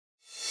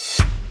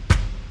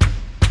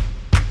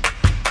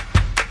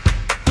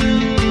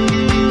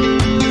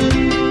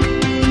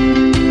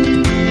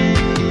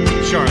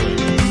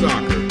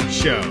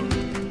Show.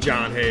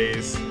 John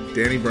Hayes.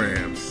 Danny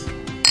Brams.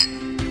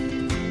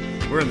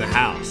 We're in the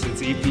house.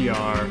 It's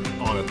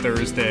EPR on a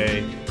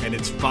Thursday, and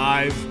it's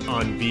 5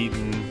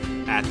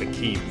 unbeaten at the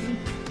Keep.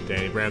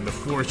 Danny Bram, the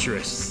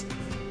Fortress.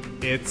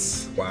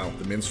 It's... Wow,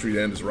 the Main Street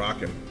End is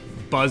rocking.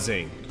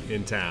 Buzzing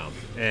in town.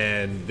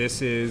 And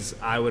this is,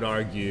 I would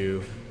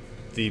argue,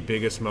 the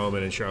biggest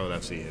moment in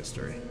Charlotte FC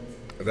history.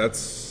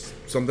 That's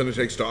something to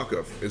take stock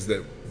of, is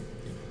that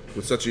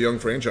with such a young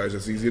franchise,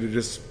 it's easy to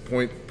just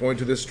point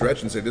to this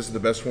stretch and say, this is the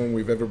best one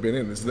we've ever been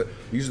in. These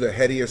are the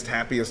headiest,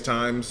 happiest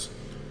times.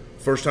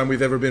 First time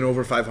we've ever been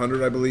over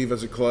 500, I believe,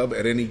 as a club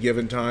at any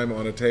given time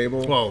on a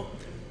table. Well,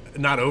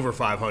 not over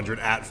 500,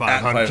 at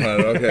 500. At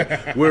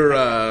 500,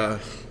 okay.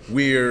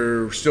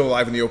 We're still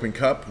alive in the Open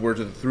Cup. We're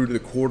through to the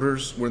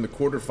quarters. We're in the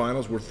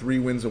quarterfinals. We're 3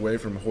 wins away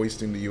from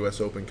hoisting the U.S.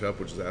 Open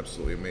Cup, which is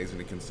absolutely amazing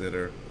to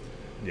consider.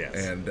 Yes.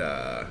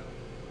 And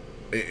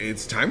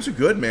it's times are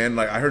good, man.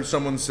 Like, I heard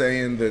someone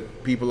saying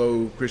that people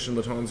owe Christian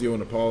Latanzio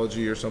an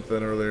apology or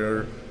something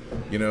earlier,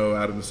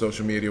 out in the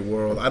social media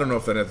world. I don't know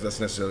if that's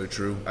necessarily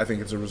true. I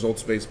think it's a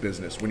results-based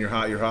business. When you're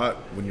hot, you're hot.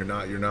 When you're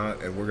not, you're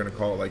not. And we're going to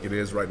call it like it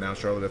is right now.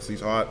 Charlotte FC's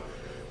hot.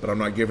 But I'm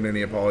not giving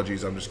any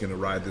apologies. I'm just going to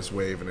ride this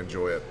wave and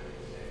enjoy it.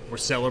 We're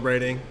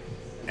celebrating,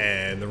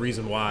 and the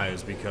reason why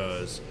is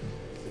because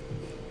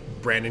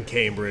Brandon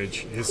Cambridge,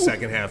 his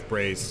second half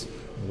brace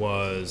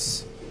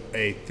was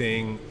a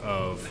thing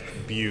of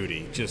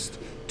beauty. Just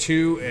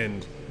two,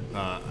 and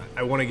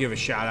I want to give a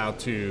shout out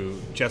to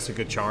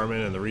Jessica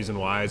Charman, and the reason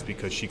why is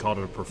because she called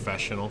it a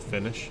professional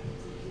finish,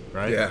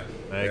 right? Yeah.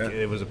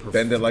 It was a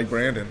bend it like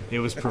Brandon. It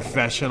was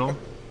professional,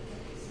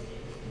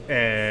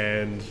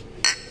 and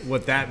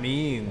what that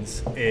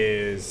means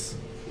is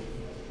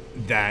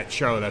that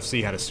Charlotte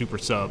FC had a super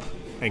sub,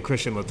 and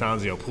Christian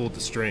Latanzio pulled the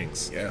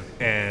strings. Yeah.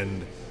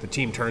 And the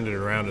team turned it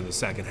around in the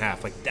second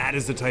half. Like, that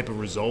is the type of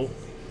result,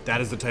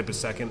 that is the type of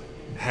second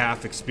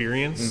half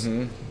experience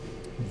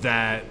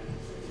that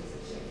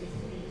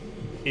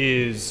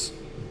is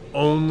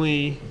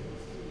only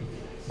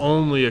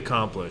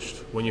accomplished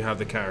when you have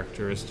the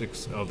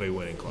characteristics of a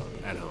winning club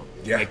at home.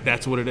 Yeah. Like,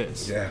 that's what it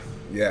is.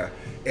 Yeah.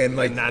 And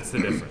that's the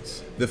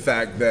difference. The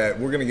fact that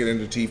we're going to get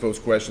into Tifo's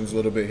questions a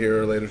little bit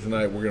here later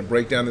tonight. We're going to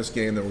break down this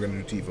game, then we're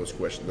going to do Tifo's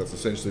questions. That's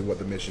essentially what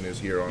the mission is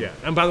here. Yeah.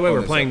 And by the way,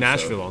 we're playing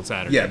Nashville on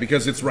Saturday. Yeah,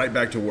 because it's right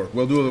back to work.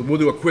 We'll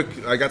do a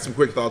quick. I got some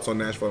quick thoughts on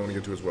Nashville I want to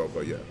get to as well,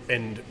 but yeah.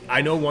 And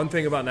I know one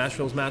thing about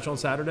Nashville's match on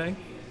Saturday.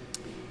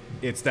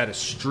 It's that a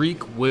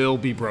streak will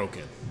be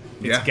broken.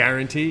 It's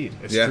guaranteed.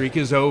 A streak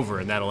is over,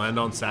 and that'll end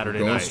on Saturday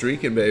night. Going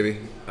streaking, baby.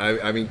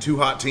 I mean, 2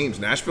 hot teams.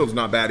 Nashville's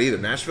not bad either.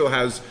 Nashville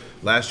has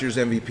last year's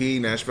MVP.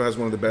 Nashville has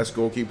one of the best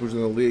goalkeepers in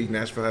the league.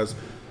 Nashville has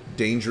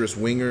dangerous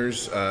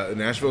wingers.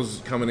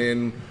 Nashville's coming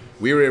in.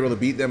 We were able to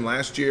beat them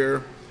last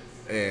year.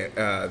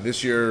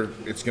 This year,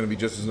 it's going to be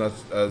just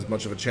as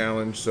much of a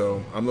challenge.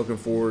 So I'm looking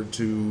forward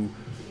to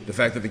the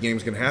fact that the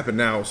game's going to happen.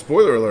 Now,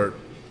 spoiler alert,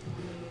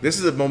 this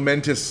is a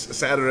momentous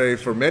Saturday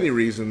for many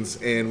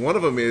reasons, and one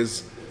of them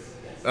is,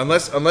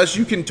 unless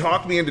you can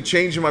talk me into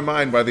changing my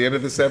mind by the end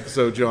of this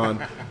episode,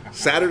 John,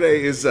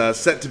 Saturday is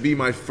set to be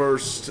my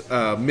first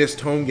missed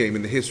home game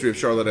in the history of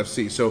Charlotte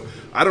FC. So,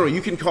 I don't know,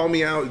 you can call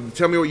me out,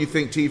 tell me what you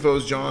think,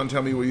 Tifos, John,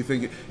 tell me what you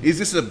think. Is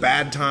this a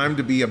bad time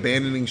to be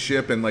abandoning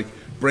ship and, like,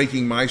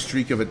 breaking my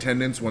streak of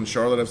attendance when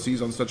Charlotte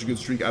FC's on such a good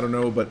streak? I don't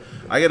know, but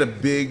I got a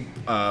big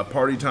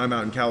party time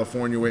out in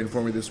California waiting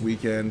for me this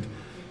weekend.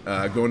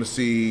 Going to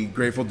see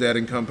Grateful Dead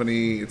and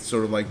Company. It's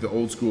sort of like the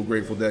old school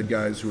Grateful Dead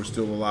guys who are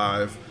still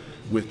alive,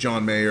 with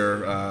John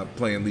Mayer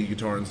playing lead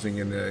guitar and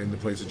singing in the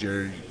place of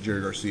Jerry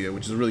Garcia,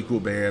 which is a really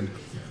cool band.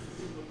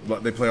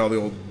 They play all the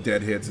old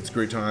Dead hits. It's a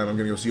great time. I'm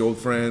going to go see old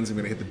friends. I'm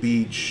going to hit the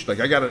beach. Like,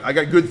 I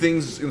got good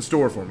things in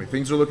store for me.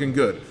 Things are looking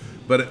good.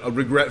 But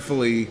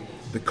regretfully,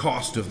 the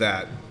cost of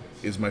that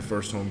is my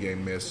first home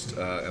game missed,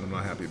 and I'm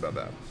not happy about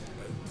that.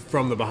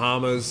 From the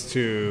Bahamas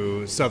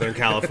to Southern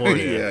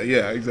California.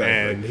 yeah, exactly.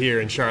 And here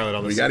in Charlotte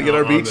on the we got to get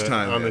our beach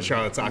time on the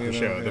Charlotte Soccer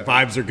Show. The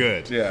vibes are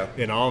good.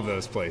 In all of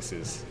those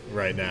places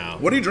right now.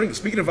 What are you drinking?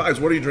 Speaking of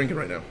vibes, what are you drinking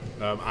right now?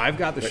 I've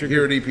got the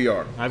here at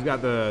EPR. I've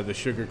got the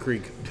Sugar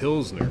Creek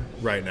Pilsner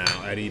right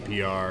now at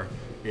EPR.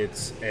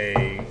 It's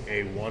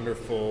a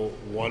wonderful,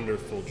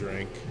 wonderful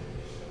drink,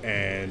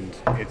 and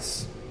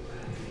it's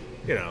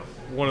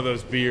one of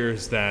those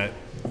beers that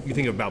you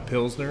think about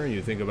Pilsner,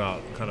 you think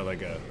about kind of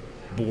like a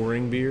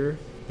boring beer.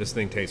 This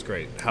thing tastes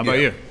great. How about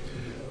you?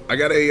 I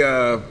got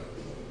a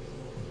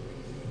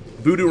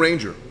Voodoo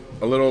Ranger,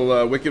 a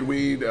little Wicked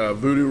Weed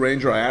Voodoo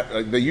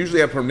Ranger. They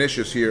usually have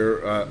Pernicious here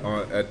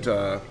at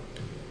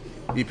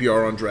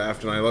EPR on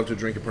draft, and I love to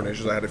drink a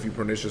Pernicious. I had a few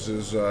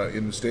Perniciouses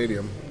in the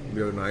stadium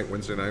the other night,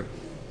 Wednesday night.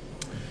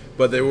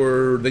 But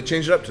they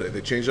changed it up today. They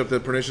changed up the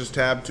Pernicious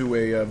tab to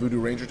a Voodoo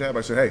Ranger tab.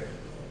 I said, hey,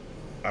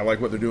 I like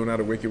what they're doing out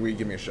of Wicked Weed.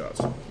 Give me a shot.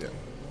 So, yeah.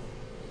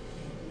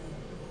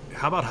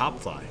 How about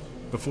Hopfly?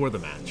 before the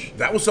match.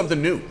 That was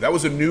something new. That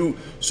was a new.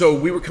 So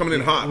we were coming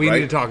in hot. We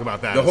right? need to talk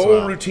about that. The as whole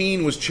well.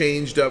 routine was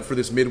changed up for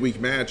this midweek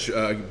match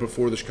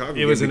before the Chicago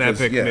game. It was an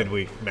because, epic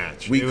midweek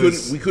match. We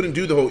couldn't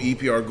do the whole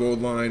EPR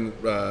Gold Line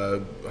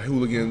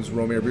hooligans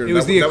Romare Beard. It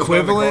was the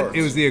equivalent.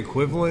 It was the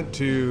equivalent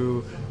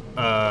to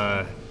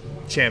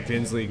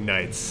Champions League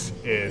nights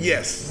in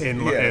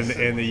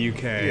the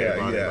UK.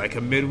 Yeah. Like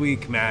a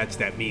midweek match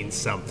that means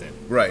something.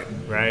 Right.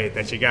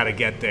 That you got to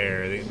get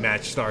there. The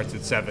match starts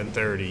at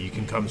 7:30. You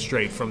can come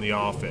straight from the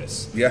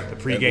office. Yeah, the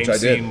pregame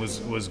scene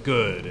was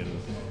good,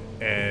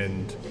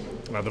 and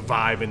the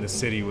vibe in the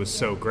city was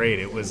so great.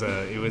 It was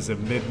a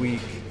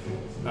midweek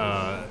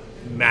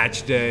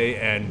match day,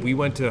 and we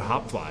went to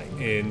Hopfly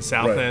in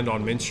Southend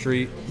on Mint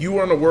Street. You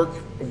were on a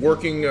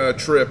working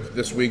trip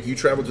this week. You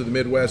traveled to the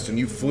Midwest, and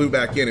you flew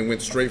back in and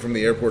went straight from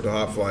the airport to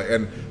Hopfly.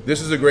 And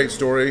this is a great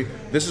story.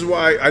 This is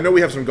why I know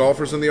we have some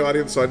golfers in the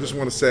audience, so I just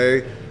want to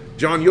say,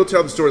 John, you'll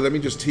tell the story. Let me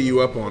just tee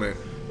you up on it.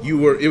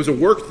 It was a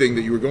work thing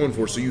that you were going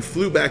for, so you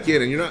flew back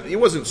in, and it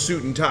wasn't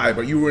suit and tie,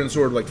 but you were in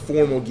sort of like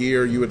formal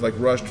gear. You had like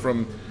rushed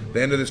from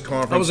the end of this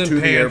conference I was in to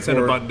the pants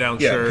airport. and a button-down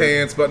shirt. Yeah,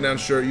 pants, button-down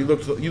shirt. You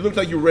looked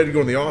like you were ready to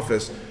go in the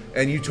office.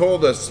 And you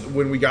told us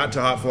when we got to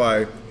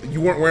Hotfly, you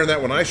weren't wearing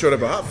that when I showed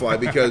up at Hotfly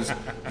because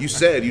you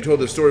told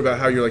this story about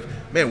how you're like,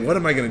 man, what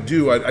am I going to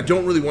do? I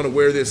don't really want to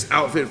wear this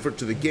outfit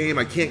to the game.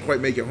 I can't quite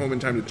make it home in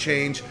time to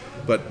change.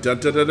 But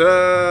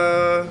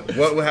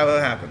what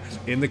happened?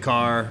 In the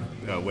car,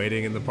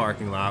 waiting in the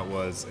parking lot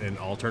was an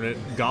alternate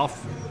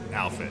golf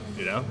outfit,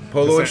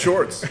 polo and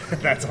shorts.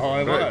 That's all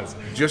it was.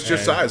 Just your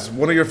size.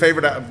 One of your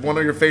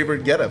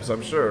favorite get-ups,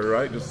 I'm sure,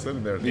 right? Just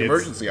sitting there, the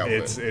emergency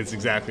outfit. It's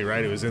exactly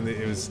right. It was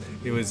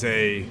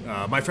a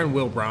my friend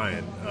Will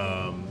Bryan,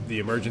 the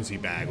emergency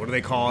bag. What do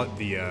they call it?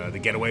 The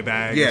getaway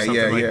bag. Yeah, or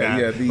something like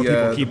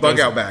that. The bug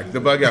out bag.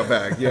 The bug out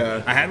bag.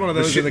 Yeah. I had one of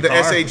those in the car.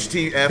 The car.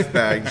 SHTF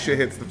bag. Shit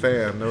hits the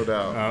fan, no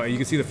doubt. You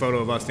can see the photo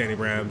of us, Danny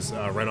Brams,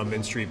 right on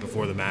Mint Street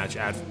before the match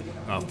at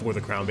For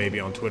the Crown Baby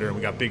on Twitter. And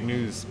we got big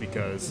news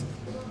because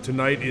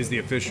tonight is the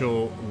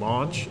official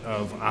launch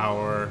of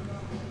our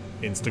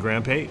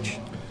Instagram page.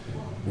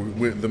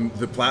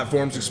 The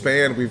platforms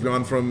expand. We've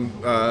gone from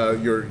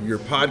your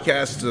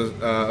podcast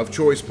of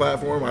choice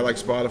platform. I like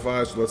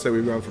Spotify, so let's say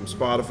we've gone from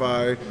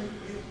Spotify.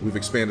 We've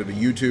expanded to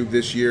YouTube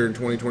this year in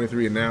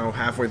 2023, and now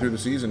halfway through the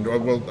season,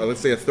 let's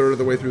say a third of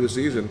the way through the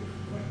season,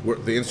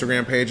 the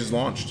Instagram page is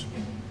launched.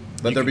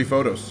 Let there be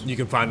photos. You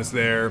can find us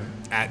there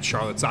at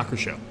Charlotte Soccer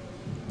Show.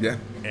 Yeah,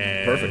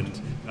 and,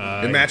 perfect.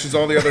 It matches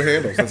all the other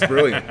handles. That's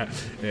brilliant.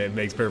 It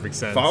makes perfect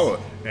sense. Follow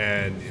it.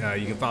 And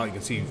you can follow. You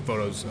can see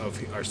photos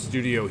of our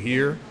studio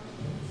here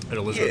at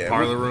Elizabeth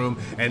Parlor Room,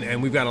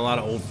 and we've got a lot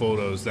of old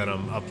photos that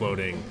I'm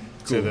uploading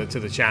to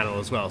the channel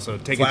as well. So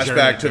take a journey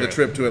flashback to the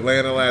trip to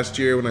Atlanta last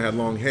year when I had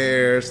long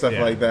hair, stuff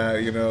like that.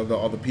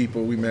 All the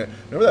people we met.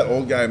 Remember that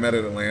old guy I met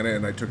at Atlanta,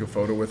 and I took a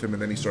photo with him,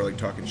 and then he started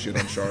talking shit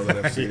on Charlotte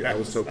FC. I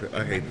was so pissed.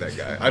 I hate that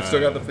guy. I've still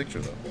got the picture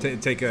though.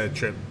 Take a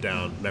trip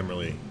down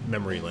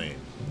memory lane.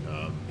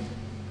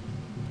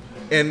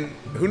 And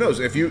who knows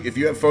if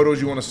you have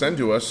photos you want to send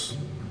to us,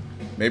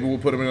 maybe we'll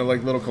put them in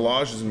like little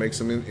collages and make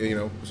some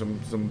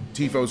some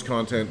Tifos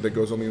content that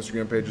goes on the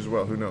Instagram page as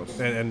well. Who knows?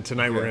 And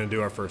tonight we're going to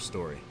do our first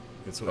story.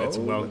 It's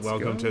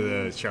welcome to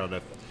the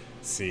Charlotte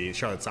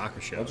Soccer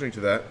Show. I'll drink to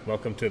that.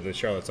 Welcome to the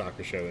Charlotte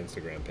Soccer Show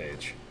Instagram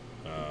page.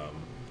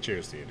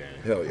 Cheers to you, Danny.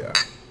 Hell yeah.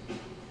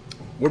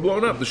 We're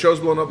blowing up. The show's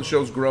blowing up. The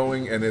show's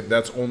growing, and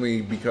that's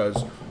only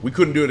because we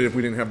couldn't do it if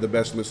we didn't have the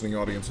best listening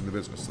audience in the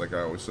business, like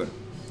I always say.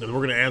 And we're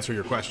going to answer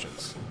your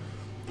questions.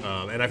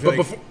 And I feel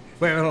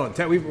wait, hold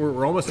on.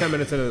 We're almost 10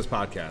 minutes into this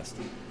podcast,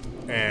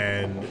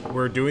 and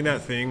we're doing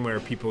that thing where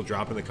people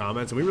drop in the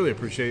comments, and we really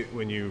appreciate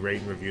when you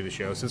rate and review the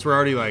show. Since we're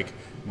already like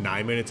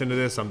 9 minutes into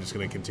this, I'm just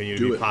going to continue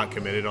to be pot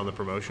committed on the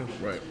promotion.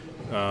 Right.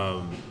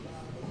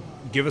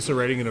 Give us a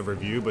rating and a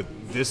review, but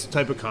this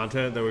type of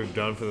content that we've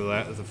done for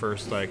the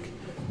first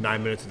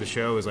 9 minutes of the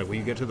show is like, will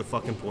you get to the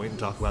fucking point and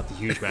talk about the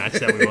huge match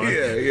that we won?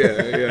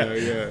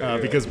 Yeah.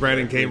 Because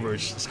Brandon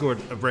Cambridge scored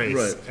a brace.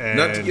 Right. And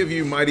not to give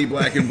you mighty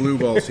black and blue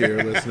balls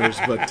here, listeners,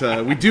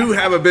 but we do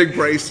have a big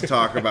brace to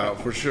talk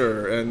about for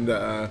sure. And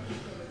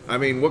I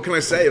mean, what can I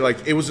say?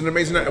 It was an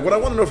amazing night. What I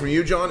want to know from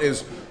you, John,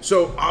 is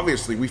so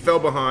obviously we fell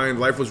behind.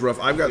 Life was rough.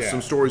 I've got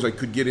some stories I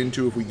could get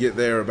into if we get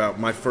there about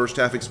my first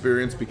half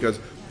experience because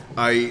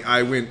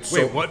I went.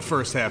 Wait, what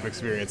first half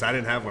experience? I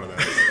didn't have one of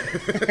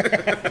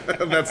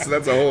those.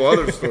 that's a whole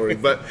other story.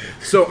 But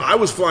so I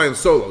was flying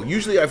solo.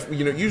 Usually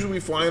we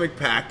fly in a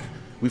pack.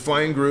 We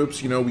fly in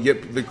groups. We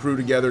get the crew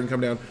together and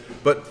come down.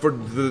 But for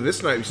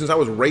this night, since I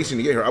was racing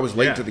to get here, I was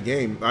late to the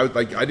game. I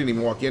didn't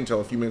even walk in until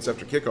a few minutes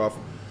after kickoff.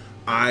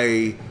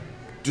 I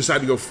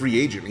decided to go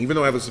free agent. Even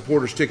though I have a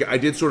supporter's ticket, I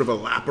did sort of a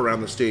lap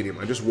around the stadium.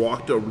 I just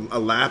walked a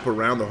lap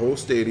around the whole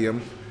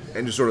stadium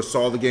and just sort of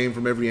saw the game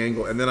from every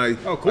angle. And then I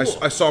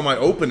saw my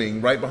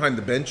opening right behind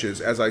the benches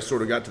as I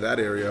sort of got to that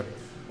area.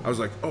 I was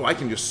like, oh, I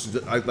can just,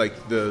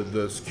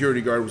 the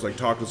security guard was like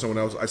talking to someone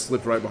else. I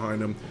slipped right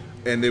behind him,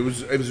 and it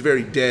was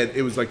very dead.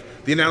 It was like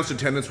the announced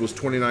attendance was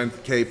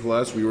 29K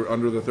plus. We were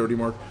under the 30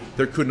 mark.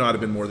 There could not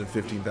have been more than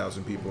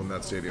 15,000 people in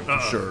that stadium for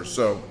sure.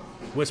 So.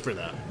 Whisper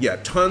that. Yeah,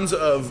 tons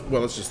of,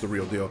 well, it's just the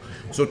real deal.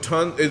 So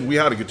we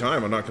had a good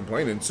time, I'm not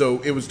complaining.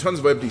 So it was tons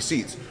of empty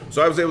seats.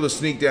 So I was able to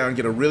sneak down,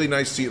 get a really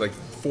nice seat, like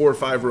 4 or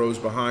 5 rows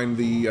behind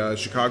the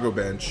Chicago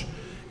bench.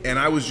 And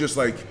I was just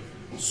like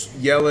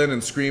yelling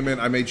and screaming.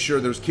 I made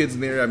sure there's kids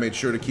in there. I made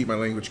sure to keep my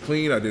language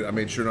clean. I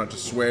made sure not to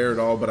swear at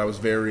all, but I was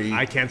very.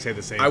 I can't say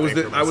the same. I was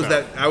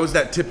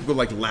that typical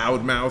like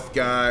loudmouth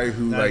guy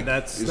who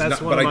that's not,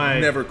 one but of I my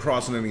never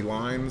crossing any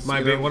lines.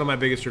 One of my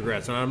biggest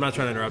regrets, and I'm not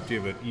trying to interrupt you,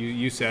 but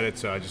you said it,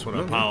 so I just want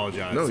to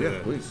apologize.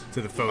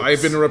 To the folks.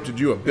 I've interrupted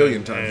you a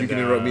billion times. You can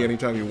interrupt me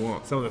anytime you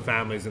want. Some of the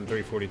families in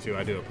 342,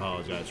 I do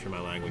apologize for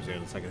my language there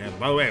in the second half.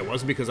 By the way, it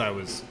wasn't because I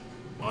was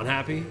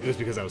unhappy; it was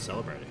because I was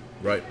celebrating.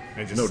 Right.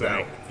 And just no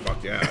saying. doubt.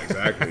 Fuck yeah,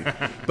 exactly.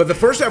 But the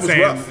first half was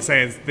rough.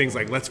 Saying things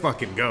like, let's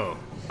fucking go.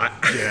 I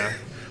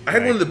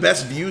had one of the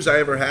best views I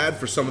ever had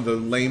for some of the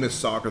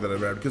lamest soccer that I've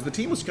ever had, because the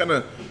team was kind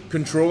of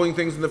controlling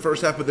things in the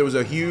first half, but there was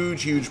a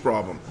huge, huge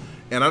problem.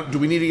 And do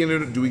we need to get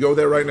into it? Do we go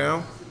there right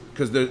now?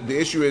 Because the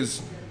issue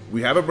is,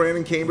 we have a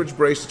Brandon Cambridge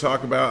brace to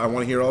talk about. I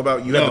want to hear all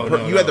about you.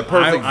 You had the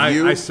perfect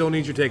view. I still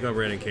need your take on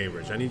Brandon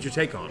Cambridge. I need your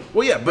take on it.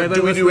 Well, yeah, but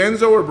do we do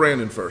Enzo or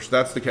Brandon first?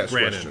 That's the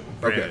question.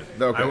 Brandon.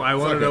 Okay. I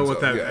want to know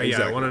what that.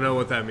 Exactly. I want to know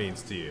what that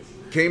means to you.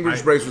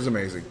 Cambridge brace was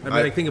amazing.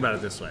 I mean, think about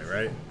it this way,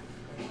 right?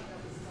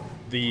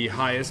 The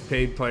highest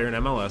paid player in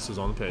MLS is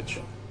on the pitch,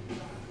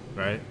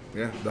 right?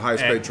 Yeah, the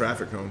highest paid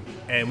traffic cone.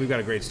 And we've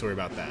got a great story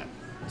about that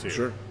too.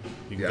 Sure.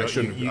 I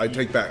shouldn't. I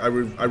take back. I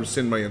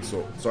rescind my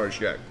insult. Sorry,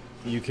 Shaq.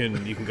 You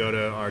can go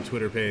to our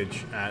Twitter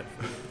page at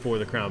For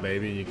the Crown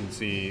Baby. You can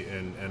see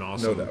an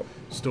awesome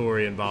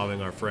story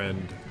involving our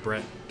friend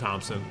Brett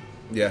Thompson.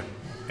 Yeah,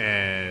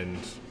 and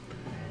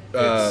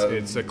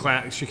it's a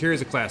class.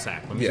 Shakira's a class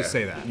act. Let me just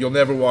say that. You'll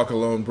never walk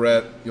alone,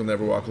 Brett. You'll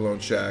never walk alone,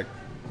 Shaq.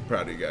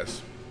 Proud of you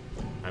guys.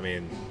 I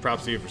mean,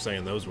 props to you for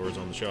saying those words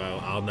on the show.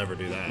 I'll never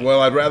do that.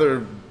 Well, I'd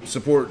rather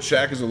support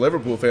Shaq as a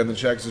Liverpool fan than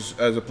Shaq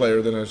as a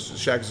player than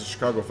Shaq as a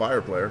Chicago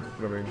Fire player.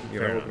 I mean,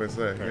 what can I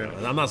say?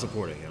 Yeah. I'm not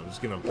supporting him. I'm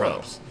just giving him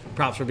props.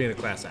 Props for being a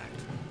class act.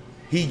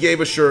 He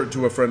gave a shirt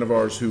to a friend of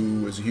ours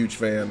who is a huge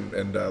fan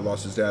and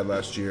lost his dad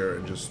last year,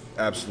 and just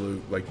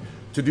absolute,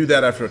 to do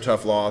that after a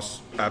tough loss,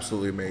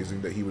 absolutely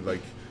amazing that he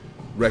would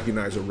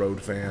recognize a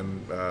road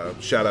fan.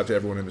 Shout out to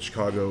everyone in the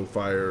Chicago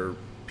Fire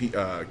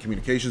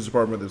communications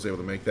department that was able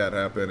to make that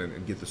happen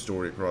and get the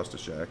story across to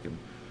Shaq, and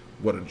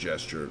what a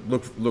gesture.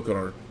 Look on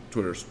our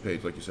Twitter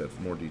page, like you said,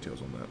 for more details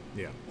on that.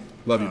 Yeah.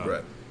 Love you,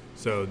 Brett.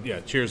 So,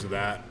 yeah, cheers to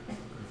that.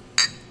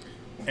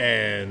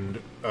 And,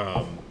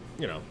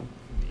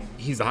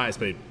 he's the highest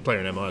paid player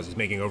in MLS. He's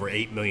making over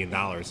 $8 million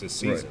this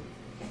season.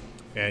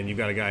 Right. And you've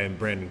got a guy in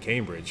Brandon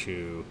Cambridge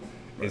who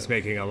is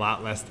making a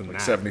lot less than that.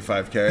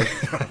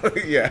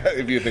 $75K. Yeah,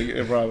 if you think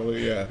it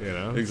probably, yeah.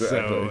 Exactly.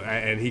 So,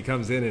 and he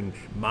comes in, and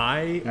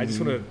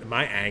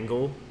my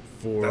angle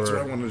for that's what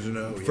I wanted to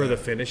know for the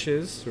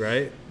finishes,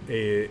 right?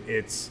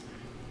 It's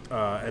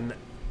and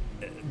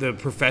the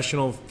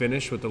professional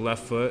finish with the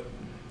left foot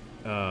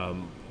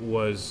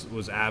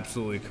was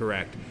absolutely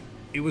correct.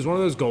 It was one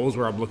of those goals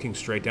where I'm looking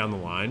straight down the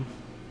line,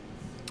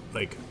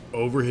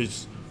 over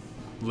his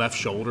left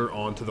shoulder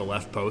onto the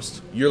left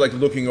post. You're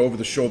looking over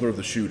the shoulder of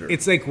the shooter.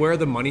 It's where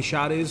the money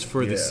shot is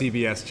for the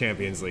CBS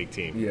Champions League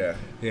team. Yeah.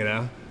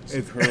 You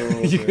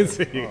can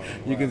see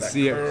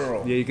it.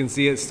 Yeah, you can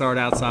see it start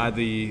outside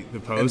the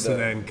post and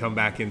then come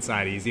back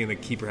inside easy, and the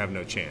keeper have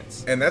no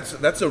chance. And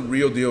that's a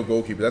real deal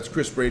goalkeeper. That's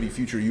Chris Brady,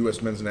 future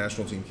U.S. men's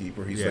national team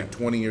keeper. He's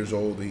 20 years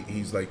old.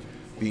 He's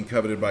being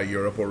coveted by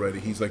Europe already.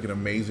 He's an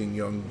amazing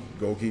young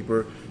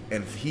goalkeeper,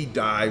 and he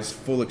dives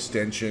full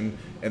extension,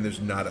 and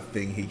there's not a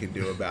thing he can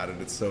do about it.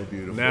 It's so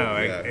beautiful. No,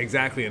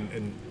 exactly.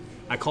 And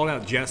I called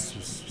out Jess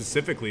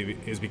specifically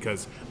is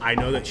because I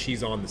know that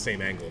she's on the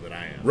same angle that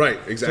I am. Right,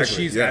 exactly. So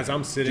she's as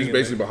I'm sitting. She's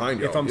basically behind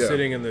you. If I'm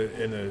sitting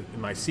in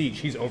my seat,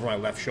 she's over my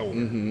left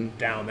shoulder,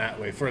 down that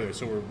way further.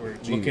 So we're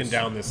looking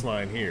down this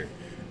line here,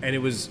 and it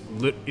was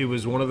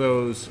one of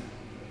those.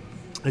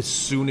 As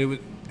soon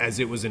as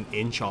it was an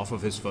inch off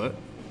of his foot,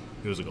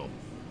 it was a goal.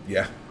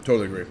 Yeah,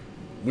 totally agree.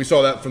 We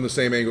saw that from the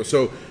same angle.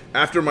 So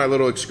after my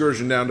little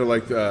excursion down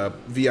to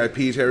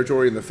VIP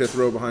territory in the fifth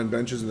row behind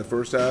benches in the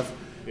first half,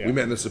 we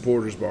met in the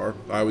supporters bar.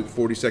 I was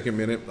 42nd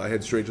minute. I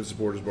head straight to the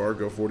supporters bar.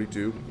 Go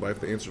 42. Life,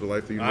 the answer to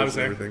life, the universe,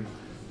 and everything.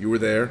 You were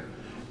there.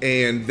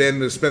 And then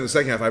to spend the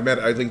second half, I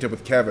linked up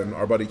with Kevin,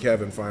 our buddy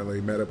Kevin. Finally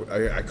met up.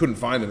 I couldn't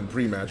find him in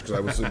pre-match because I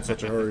was in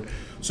such a hurry.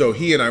 So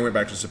he and I went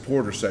back to the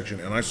supporters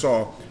section, and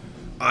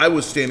I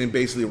was standing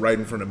basically right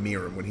in front of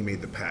Miram when he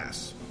made the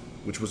pass,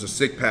 which was a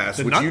sick pass.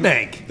 The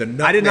nutmeg.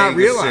 I did not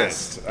realize.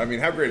 Assist. I mean,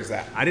 how great is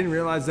that? I didn't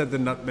realize that the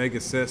nutmeg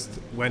assist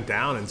went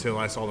down until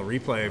I saw the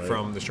replay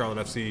from the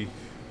Charlotte FC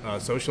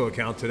social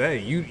account today.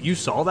 You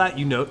saw that?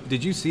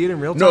 Did you see it in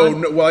real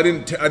time? No. Well, I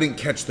didn't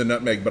catch the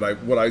nutmeg,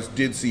 but what I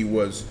did see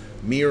was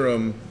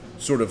Miram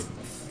sort of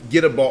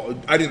get a ball.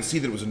 I didn't see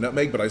that it was a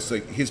nutmeg, but I was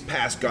like, his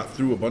pass got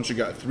through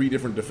three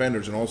different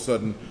defenders, and all of a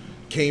sudden,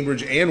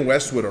 Cambridge and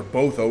Westwood are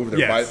both over there,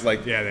 Yes.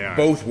 they are.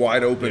 both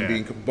wide open,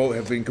 Yeah. both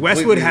have been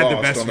completely Westwood had the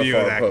lost best on the view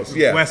far of that. post.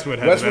 Yeah, Westwood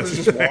had the best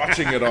was just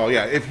watching it all.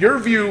 Yeah, if your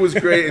view was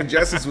great and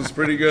Jess's was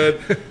pretty good,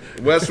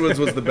 Westwood's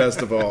was the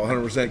best of all,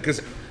 100%,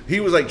 because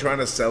he was like trying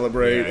to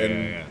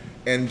celebrate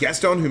And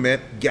Gaston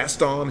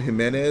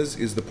Jimenez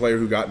is the player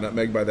who got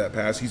nutmegged by that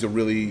pass. He's a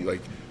really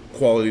like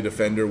quality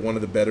defender, one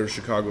of the better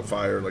Chicago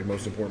Fire like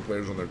most important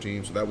players on their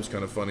team. So that was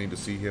kind of funny to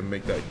see him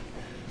make that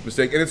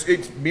mistake. And it's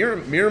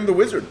Miram the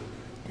Wizard.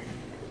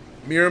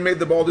 Miram made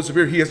the ball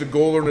disappear. He has a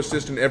goal or an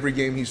assist in every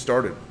game he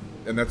started,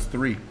 and that's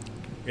 3.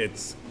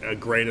 It's a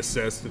great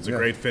assist. It's a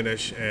great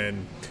finish,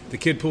 and the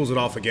kid pulls it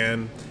off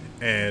again.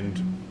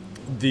 And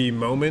the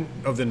moment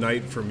of the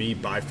night for me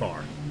by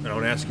far. I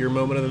don't ask your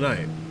moment of the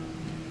night.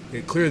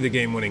 It cleared the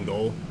game-winning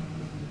goal,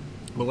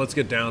 but let's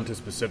get down to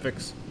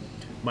specifics.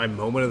 My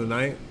moment of the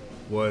night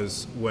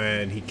was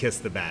when he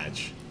kissed the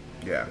badge.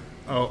 Yeah.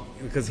 Oh,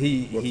 because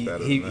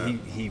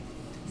he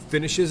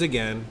finishes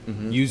again,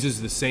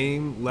 uses the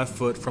same left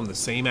foot from the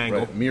same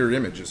angle. Right. Mirror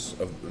images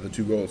of the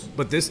 2 goals.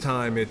 But this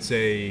time it's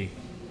a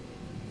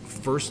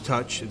first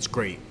touch. It's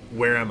great.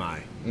 Where am I?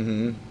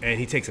 Mm-hmm. And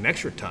he takes an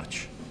extra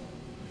touch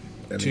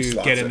And to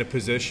get into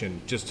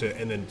position,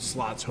 and then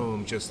slots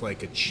home just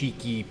like a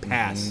cheeky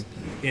pass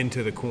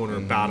into the corner,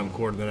 bottom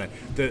corner of the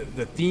net.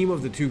 The theme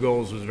of the 2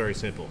 goals was very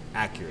simple: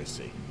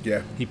 accuracy.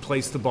 Yeah. He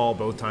placed the ball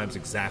both times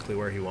exactly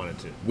where he wanted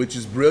to. Which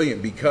is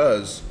brilliant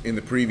because in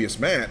the previous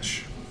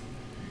match,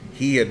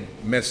 he had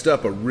messed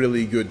up a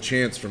really good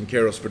chance from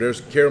Karol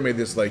Swiderski. Karol made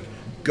this like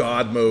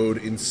God mode,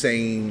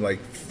 insane, like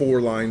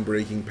 4-line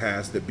breaking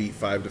pass that beat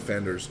 5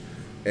 defenders.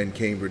 And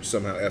Cambridge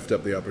somehow effed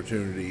up the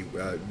opportunity.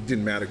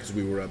 Didn't matter because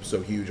we were up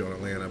so huge on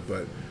Atlanta.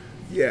 But,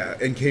 yeah,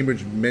 and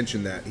Cambridge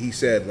mentioned that. He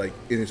said, like,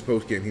 in his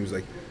postgame, he was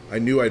like, I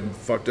knew I'd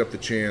fucked up the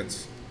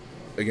chance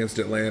against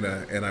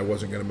Atlanta, and I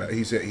wasn't going to –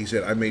 he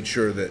said, I made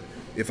sure that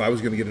if I was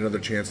going to get another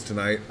chance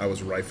tonight, I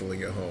was rifling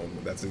it home.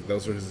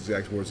 Those are his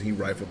exact words. He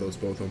rifled those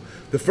both home.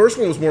 The first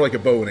one was more like a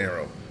bow and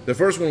arrow. The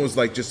first one was,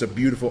 like, just a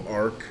beautiful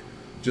arc,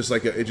 just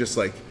like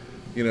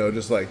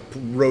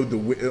rode the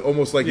wind,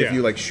 almost like if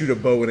you like shoot a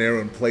bow and arrow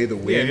and play the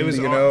wind. Yeah, it was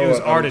it was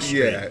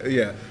artistry.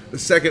 Yeah. The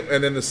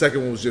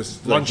second one was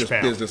just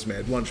pail.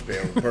 businessman lunch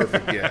pail.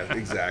 Perfect. Yeah,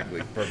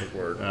 exactly. Perfect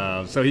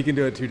word. So he can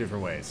do it 2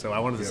 different ways. So I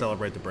wanted to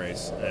celebrate the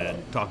Brace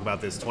and talk about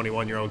this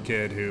 21-year-old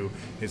kid who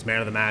is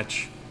man of the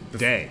match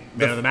day in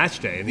the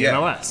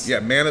MLS. Yeah,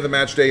 man of the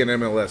match day in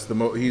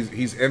MLS.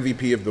 He's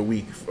MVP of the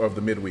week, of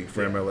the midweek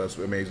for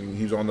MLS. Amazing.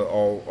 He's on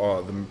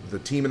the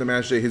team in the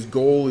match day. His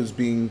goal is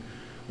being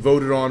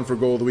voted on for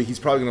goal of the week. He's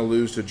probably going to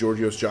lose to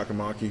Georgios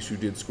Giacomakis, who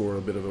did score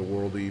a bit of a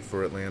worldie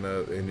for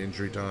Atlanta in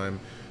injury time.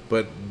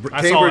 But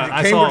Cambridge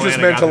has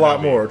meant a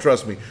lot more.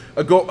 Trust me.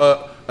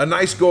 A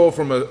nice goal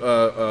from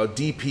a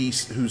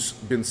DP who's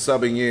been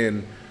subbing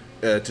in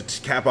to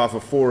cap off a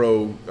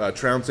 4-0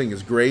 trouncing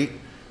is great.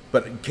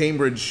 But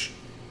Cambridge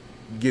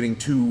getting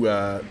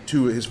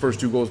his first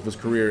 2 goals of his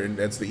career, and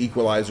that's the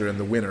equalizer and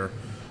the winner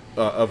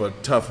of a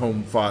tough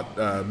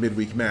home-fought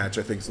midweek match,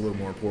 I think is a little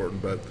more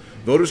important. But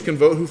voters can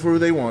vote for who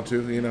they want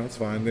to. It's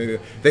fine.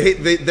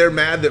 They're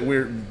mad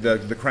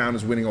that the Crown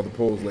is winning all the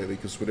polls lately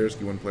because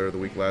Swiderski won Player of the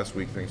Week last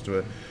week thanks to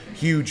a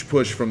huge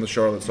push from the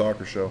Charlotte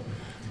Soccer Show.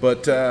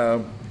 But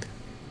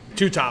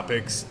 2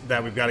 topics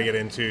that we've got to get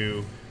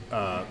into: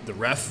 the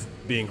ref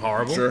being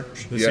horrible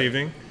this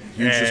evening.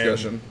 Huge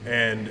discussion.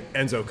 And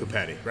Enzo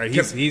Capetti, right?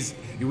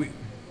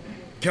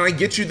 Can I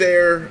get you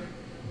there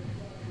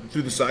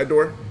through the side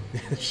door?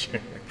 Sure.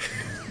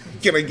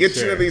 Can I get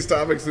you to these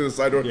topics through the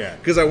side door? Yeah.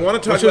 Because I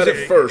want to talk about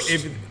it first.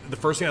 The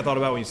first thing I thought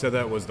about when you said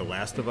that was The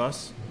Last of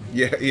Us.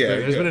 Yeah.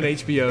 There's been an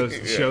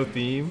HBO show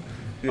theme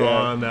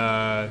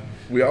on.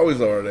 We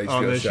always are at HBO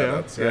on this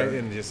show, right? Yeah.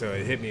 And just so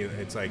it hit me.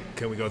 It's like,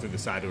 can we go through the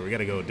side door? We got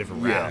to go a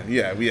different route.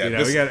 Yeah.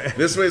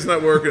 This way's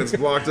not working. It's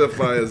blocked up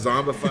by a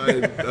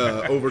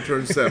zombified,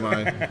 overturned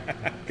semi.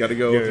 Got to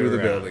go through the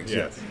buildings.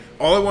 Yes.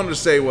 Yeah. All I wanted to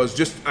say was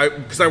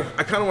because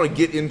I kind of want to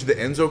get into the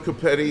Enzo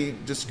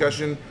Capetti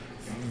discussion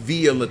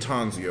via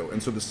Latanzio,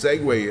 and so the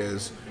segue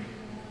is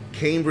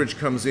Cambridge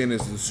comes in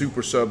as the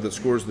super sub that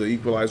scores the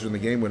equalizer and the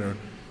game winner,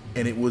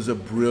 and it was a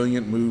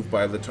brilliant move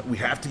by Latanzio. We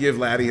have to give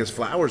Laddie his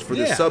flowers for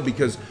this sub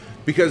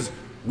because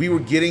we were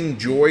getting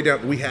joy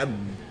down. We had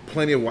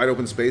plenty of wide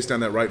open space down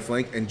that right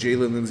flank, and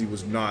Jalen Lindsay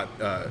was not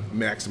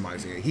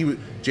maximizing it.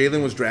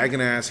 Jalen was dragging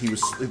ass. He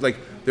was like,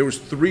 there was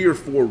 3 or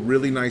 4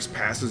 really nice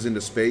passes into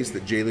space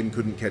that Jalen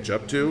couldn't catch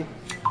up to,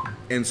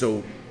 and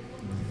so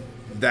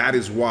that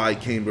is why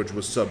Cambridge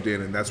was subbed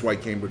in, and that's why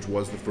Cambridge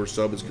was the first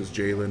sub, is because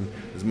Jalen,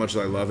 as much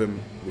as I love him,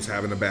 was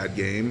having a bad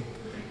game,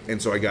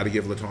 and so I got to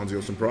give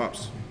Latanzio some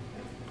props.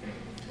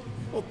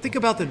 Well, think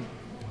about the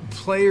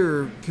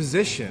player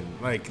position.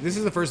 Like, this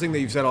is the first thing that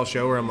you've said all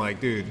show where I'm like,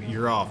 dude,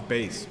 you're off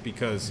base,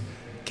 because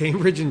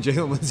Cambridge and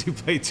Jalen Lindsay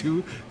play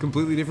 2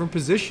 completely different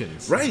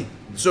positions. Right.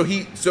 So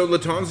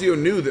Latanzio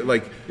knew that,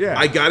 like,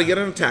 I got to get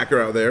an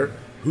attacker out there,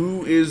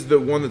 who is the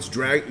one that's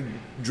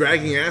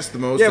dragging ass the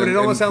most? Yeah, but it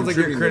almost sounds like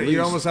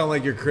you almost sound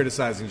like you're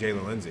criticizing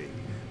Jalen Lindsey.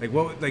 Like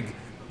what? Like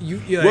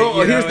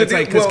here's the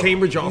thing. Because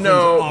Cambridge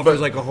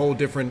offers like a whole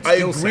different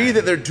skill set. I agree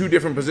that they're two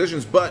different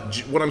positions, but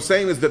what I'm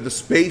saying is that the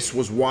space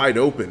was wide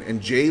open, and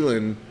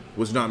Jalen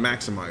was not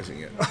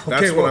maximizing it.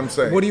 That's what I'm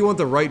saying. What do you want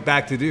the right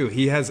back to do?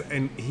 He has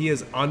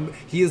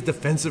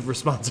defensive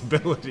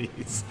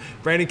responsibilities.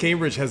 Brandon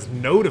Cambridge has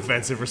no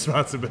defensive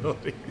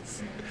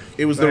responsibilities.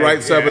 It was the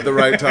right sub at the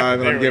right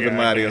time, and I'm giving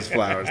Laddie his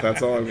flowers.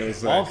 That's all I'm going to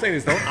say. All I'm saying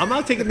is, I'm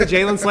not taking the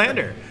Jalen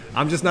slander.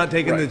 I'm just not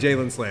taking the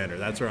Jalen slander.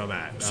 That's where I'm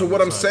at. So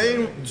what I'm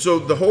saying, so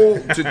the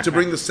whole, to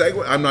bring the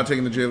segue, I'm not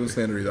taking the Jalen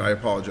slander either. I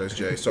apologize,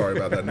 Jay. Sorry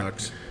about that,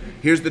 Nux.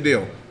 Here's the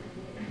deal.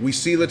 We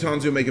see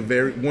Lattanzio make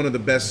one of the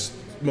best,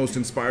 most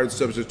inspired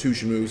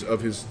substitution moves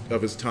of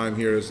his time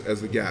here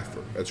as the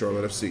gaffer at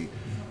Charlotte FC.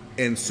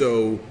 And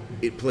so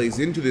it plays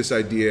into this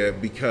idea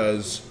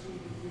because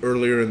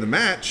earlier in the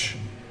match,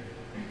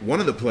 one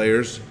of the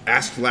players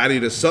asked Laddie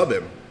to sub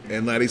him,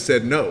 and Laddie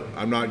said, no,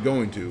 I'm not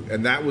going to.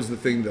 And that was the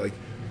thing that, like,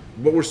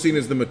 what we're seeing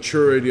is the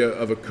maturity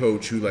of a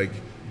coach who, like,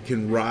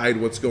 can ride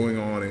what's going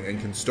on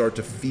and can start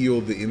to feel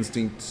the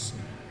instincts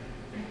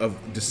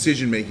of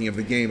decision-making of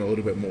the game a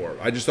little bit more.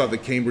 I just thought the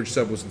Cambridge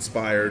sub was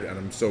inspired, and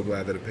I'm so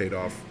glad that it paid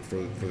off for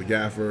the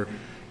gaffer.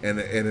 And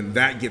then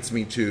that gets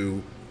me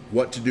to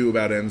what to do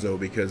about Enzo,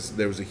 because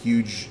there was a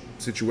huge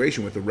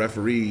situation with the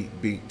referee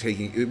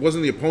taking. It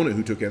wasn't the opponent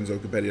who took Enzo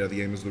Copetti out of the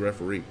game, it was the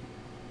referee.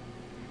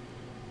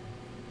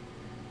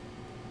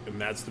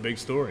 And that's the big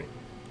story,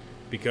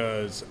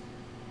 because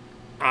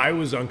I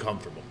was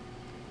uncomfortable,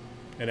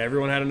 and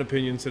everyone had an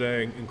opinion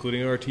today,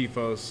 including our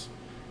tifos,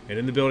 and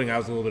in the building I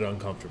was a little bit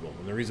uncomfortable.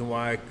 And the reason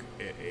why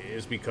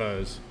is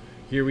because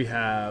here we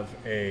have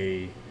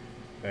a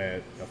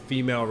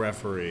female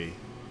referee.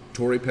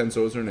 Tori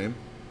Penso is her name.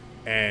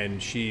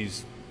 And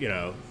she's,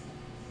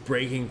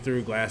 breaking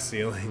through glass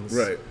ceilings.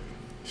 Right.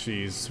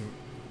 She's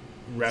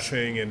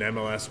reffing an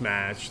MLS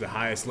match, the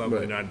highest level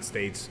in the United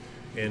States.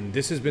 And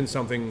this has been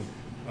something,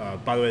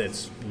 by the way,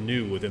 that's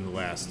new within the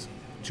last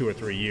 2 or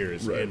 3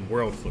 years in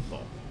world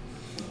football,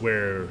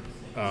 where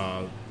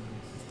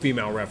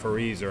female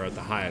referees are at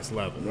the highest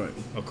level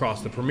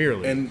across the Premier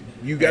League. And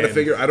you got to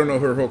figure, I don't know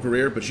her whole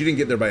career, but she didn't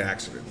get there by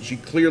accident. She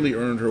clearly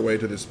earned her way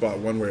to this spot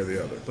one way or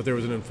the other. But there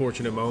was an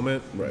unfortunate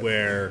moment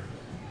where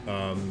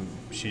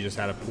she just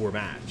had a poor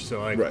match.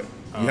 So like,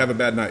 you have a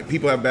bad night.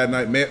 People have bad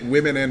nights.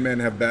 Women and men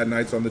have bad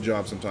nights on the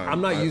job sometimes.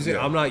 I'm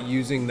not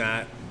using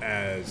that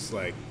as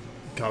like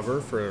cover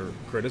for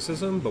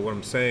criticism. But what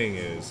I'm saying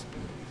is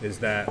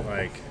that,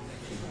 like,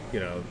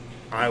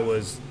 I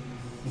was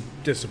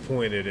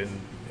disappointed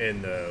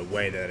in the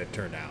way that it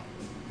turned out.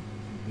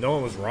 No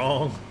one was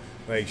wrong.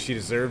 Like, she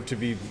deserved to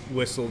be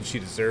whistled. She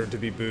deserved to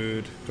be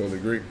booed. Totally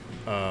agree.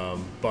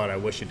 But I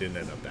wish it didn't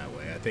end up that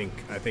way. I think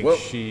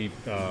she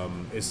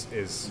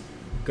is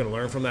going to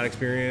learn from that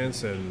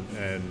experience,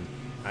 and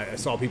I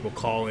saw people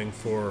calling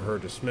for her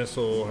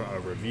dismissal, a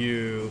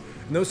review,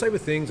 and those type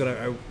of things. And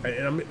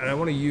I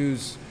want to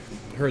use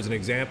her as an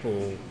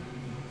example,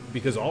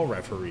 because all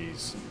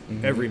referees,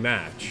 every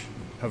match,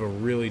 have a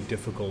really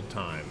difficult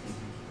time,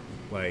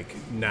 like,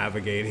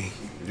 navigating.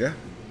 Yeah.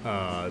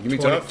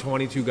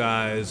 22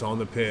 guys on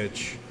the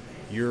pitch.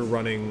 You're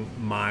running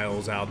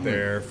miles out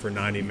there for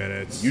 90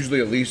 minutes. Usually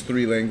at least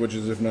 3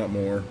 languages, if not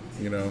more.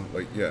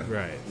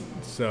 Right.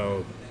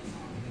 So,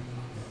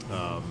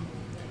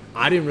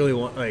 I didn't really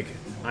want, I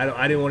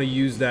didn't want to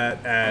use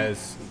that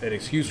as an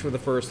excuse for the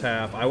first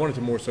half. I wanted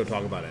to more so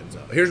talk about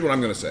Enzo. Here's what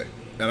I'm going to say,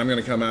 and I'm going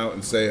to come out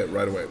and say it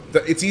right away.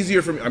 It's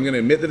easier for me. I'm going to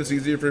admit that it's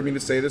easier for me to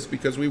say this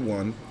because we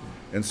won.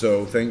 And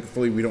so,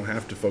 thankfully, we don't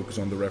have to focus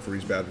on the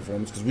referee's bad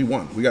performance because we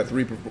won. We got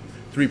 3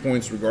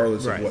 points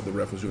regardless of what the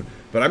ref was doing.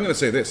 But I'm going to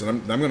say this, and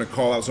I'm going to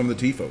call out some of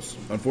the tifos,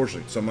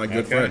 unfortunately, some of my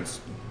good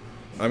friends.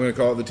 I'm going to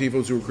call out the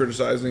tifos who were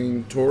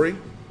criticizing Tori.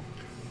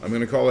 I'm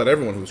going to call out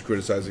everyone who was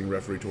criticizing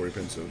referee Tori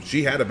Penso.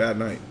 She had a bad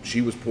night.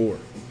 She was poor.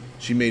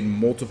 She made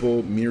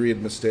multiple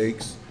myriad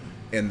mistakes,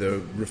 and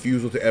the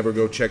refusal to ever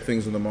go check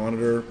things on the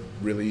monitor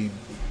really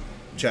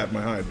chapped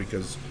my hide,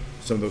 because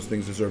some of those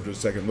things deserved a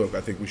second look.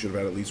 I think we should have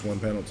had at least 1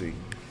 penalty.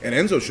 And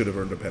Enzo should have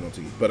earned a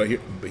penalty, but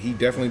he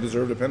definitely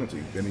deserved a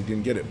penalty, and he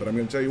didn't get it. But I'm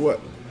going to tell you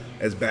what,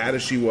 as bad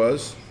as she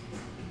was,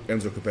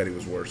 Enzo Copetti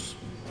was worse.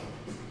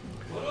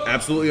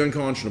 Absolutely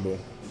unconscionable.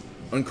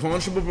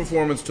 Unconscionable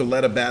performance to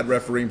let a bad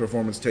refereeing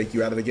performance take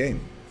you out of the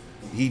game.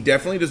 He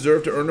definitely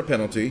deserved to earn a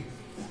penalty,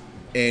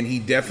 and he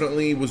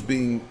definitely was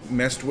being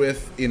messed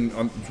with.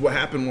 What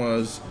happened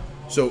was,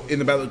 so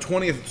in about the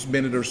 20th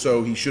minute or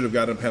so, he should have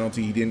gotten a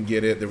penalty. He didn't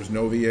get it. There was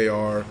no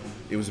VAR.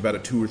 It was about a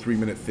 2 or 3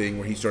 minute thing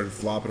where he started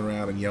flopping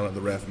around and yelling at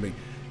the ref.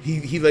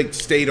 He like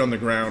stayed on the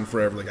ground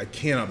forever. Like, I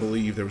cannot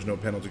believe there was no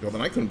penalty called.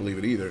 And I couldn't believe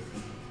it either.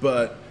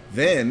 But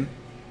then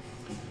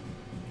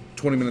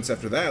 20 minutes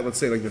after that, let's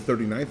say like the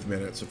 39th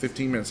minute, so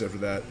 15 minutes after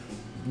that,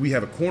 we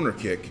have a corner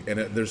kick, and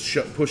there's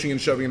pushing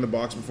and shoving in the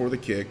box before the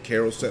kick.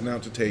 Carroll's setting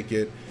out to take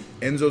it,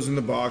 Enzo's in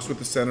the box with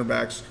the center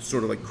backs,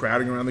 sort of like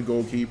crowding around the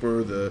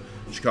goalkeeper. The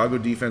Chicago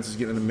defense is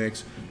getting in the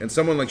mix, and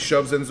someone like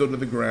shoves Enzo to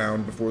the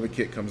ground before the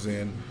kick comes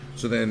in.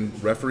 So then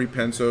referee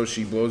Penso,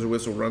 she blows her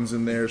whistle, runs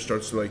in there,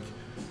 starts to like,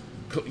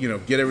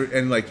 get every,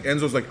 and like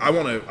Enzo's like, I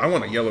want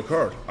a yellow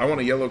card. I want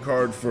a yellow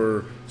card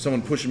for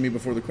someone pushing me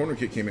before the corner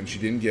kick came in. She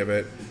didn't give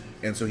it,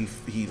 and so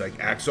he like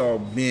acts all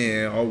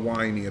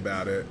whiny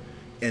about it.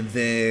 And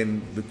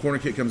then the corner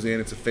kick comes in.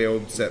 It's a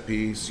failed set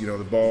piece.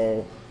 The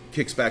ball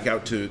kicks back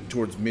out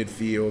towards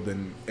midfield,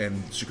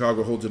 and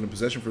Chicago holds it in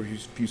possession for a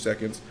few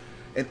seconds.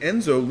 And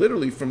Enzo,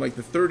 literally from like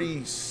the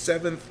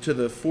 37th to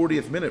the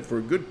 40th minute, for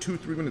a good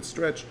 2-3 minute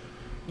stretch,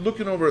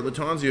 looking over at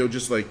Lattanzio,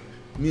 just like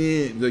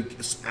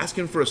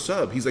asking for a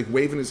sub. He's like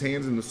waving his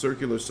hands in the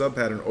circular sub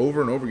pattern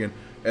over and over again,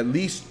 at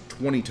least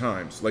 20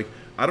 times. Like,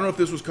 I don't know if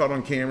this was caught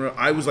on camera.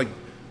 I was like,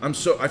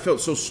 I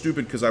felt so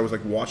stupid because I was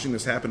like watching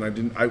this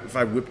happen. If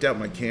I whipped out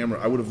my camera,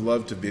 I would have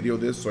loved to video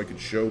this so I could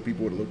show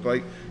people what it looked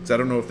like. Because I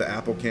don't know if the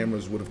Apple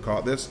cameras would have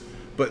caught this.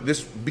 But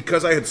this,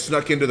 because I had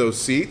snuck into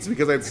those seats,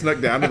 because I had snuck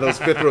down to those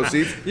fifth row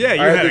seats. Yeah,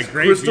 you I had this a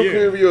great crystal view.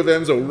 clear view of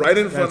Enzo right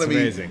in front That's of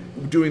me,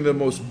 amazing. doing the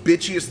most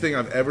bitchiest thing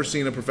I've ever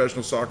seen a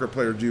professional soccer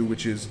player do,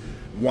 which is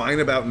whine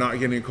about not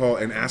getting a call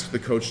and ask the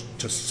coach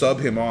to sub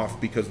him off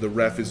because the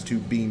ref is too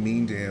being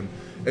mean to him.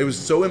 It was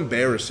so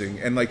embarrassing,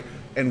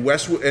 and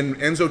Westwood and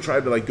Enzo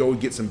tried to like go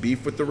get some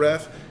beef with the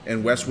ref,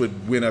 and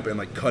Westwood went up and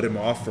like cut him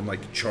off from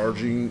like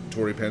charging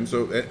Torrey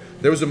Penso.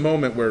 There was a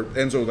moment where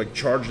Enzo like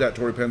charged at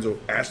Torrey Penso.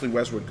 Ashley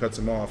Westwood cuts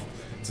him off.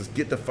 Says,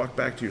 "Get the fuck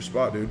back to your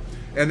spot, dude."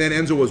 And then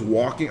Enzo was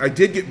walking. I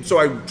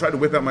tried to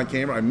whip out my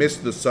camera. I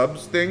missed the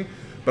subs thing,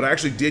 but I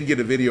actually did get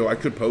a video. I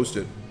could post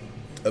it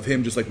of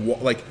him just like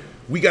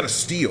we got to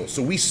steal.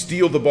 So we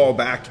steal the ball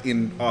back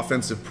in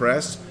offensive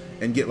press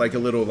and get like a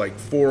little like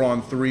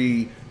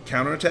 4-on-3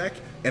 counterattack.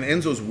 And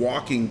Enzo's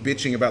walking,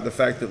 bitching about the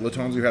fact that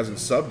Lattanzio hasn't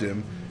subbed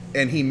him,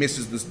 and he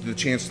misses the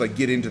chance to like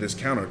get into this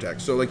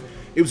counterattack. So like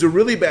it was a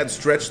really bad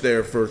stretch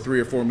there for 3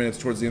 or 4 minutes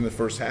towards the end of the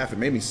first half. It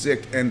made me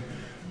sick. And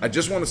I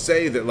just want to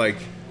say that like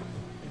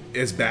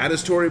as bad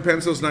as Torrey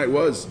Penso's night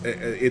was,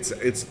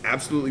 it's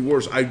absolutely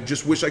worse. I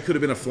just wish I could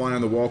have been a fly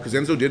on the wall because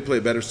Enzo did play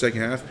a better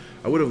second half.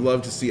 I would have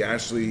loved to see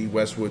Ashley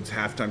Westwood's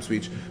halftime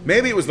speech.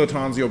 Maybe it was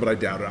Lattanzio, but I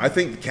doubt it. I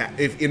think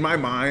if in my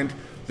mind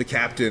the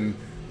captain.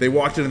 They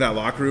walked into that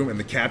locker room, and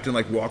the captain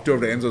like walked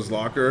over to Enzo's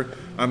locker.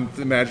 I'm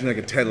imagining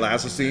like a Ted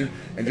Lasso scene,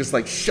 and just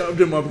like shoved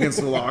him up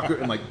against the locker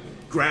and like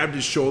grabbed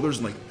his shoulders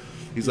and like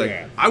he's like,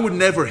 I would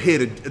never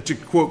hit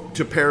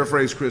to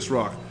paraphrase Chris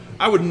Rock,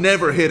 I would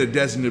never hit a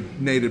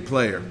designated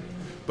player,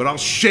 but I'll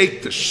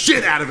shake the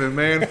shit out of him,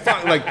 man.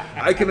 Like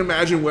I can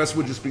imagine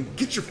Westwood just being,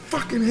 get your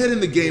fucking head in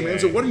the game,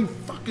 Enzo. What are you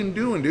fucking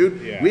doing,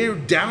 dude? We're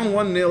down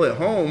 1-0 at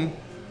home,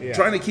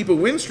 trying to keep a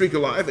win streak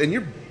alive, and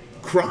you're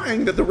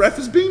crying that the ref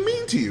is being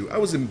mean to you. I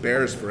was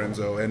embarrassed for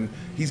Enzo, and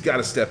he's got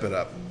to step it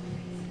up.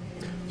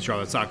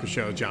 Charlotte Soccer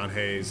Show, John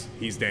Hayes,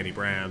 he's Danny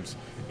Brams.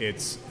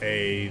 It's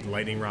a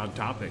lightning rod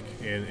topic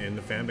in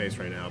the fan base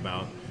right now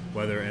about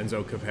whether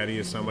Enzo Capetti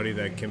is somebody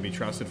that can be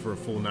trusted for a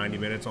full 90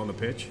 minutes on the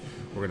pitch.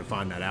 We're going to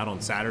find that out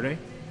on Saturday.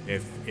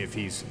 If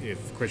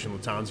Christian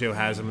Lattanzio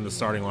has him in the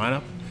starting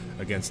lineup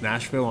against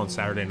Nashville on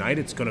Saturday night,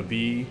 it's going to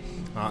be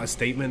a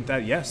statement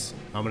that, yes,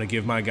 I'm going to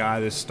give my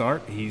guy this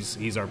start.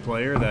 He's our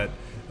player that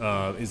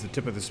is the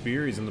tip of the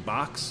spear. He's in the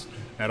box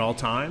at all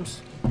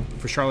times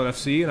for Charlotte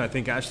FC, and I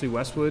think Ashley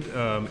Westwood,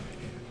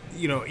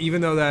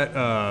 even though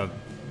that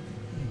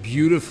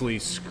beautifully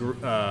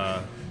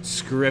scripted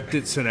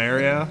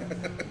scenario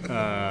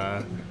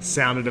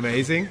sounded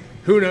amazing,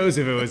 who knows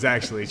if it was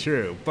actually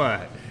true,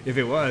 but if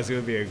it was, it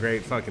would be a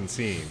great fucking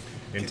scene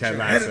in Ted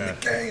Lasso. Head in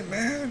the game,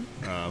 man.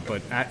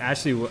 But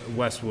Ashley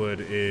Westwood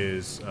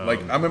is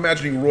like I'm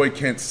imagining Roy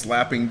Kent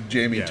slapping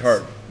Jamie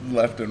Tart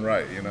left and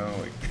right,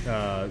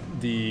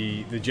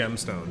 the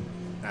gemstone,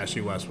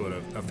 Ashley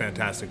Westwood, a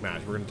fantastic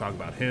match. We're going to talk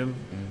about him.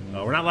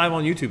 We're not live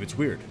on YouTube. It's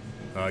weird.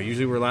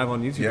 Usually we're live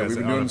on YouTube. Yeah, we've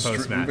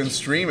been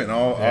streaming.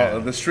 All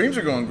the streams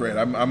are going great.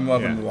 I'm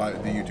loving the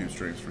YouTube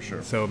streams for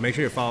sure. So make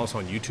sure you follow us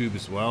on YouTube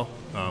as well,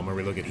 where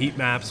we look at heat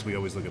maps. We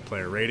always look at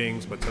player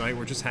ratings. But tonight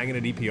we're just hanging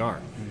at EPR,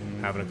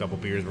 having a couple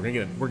beers.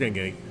 We're gonna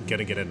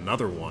get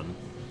another one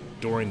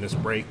during this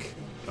break.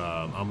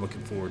 I'm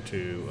looking forward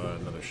to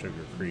another Sugar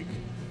Creek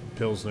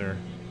Pilsner.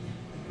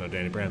 No,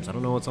 Danny Brams, I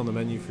don't know what's on the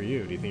menu for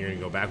you. Do you think you're going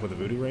to go back with a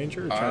Voodoo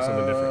Ranger or try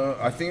something different?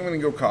 I think I'm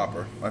going to go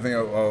Copper. I think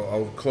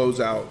I'll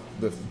close out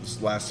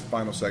this last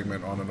final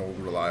segment on an old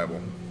reliable.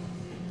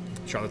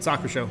 Charlotte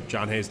Soccer Show,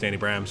 John Hayes, Danny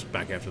Brams,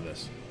 back after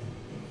this.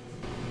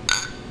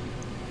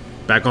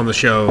 Back on the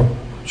show,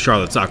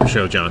 Charlotte Soccer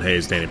Show, John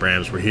Hayes, Danny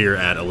Brams. We're here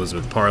at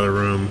Elizabeth Parlor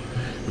Room.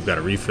 We've got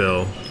a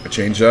refill. I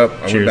changed up.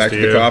 I went back to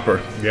the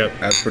Copper. Yep.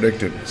 As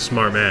predicted.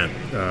 Smart man.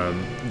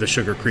 The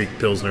Sugar Creek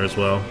Pilsner as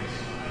well.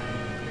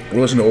 We're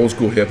listening to old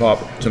school hip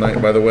hop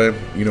tonight, by the way.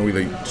 We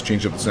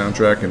changed up the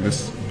soundtrack, and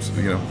this,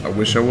 I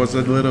wish I was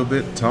a little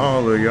bit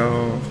taller,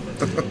 y'all.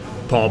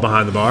 Paul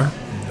behind the bar,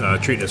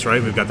 treating us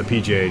right. We've got the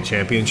PGA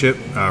Championship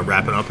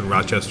wrapping up in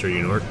Rochester, New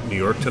New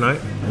York tonight.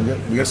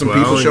 We got some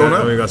people showing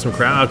up. We got some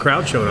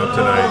crowd showing up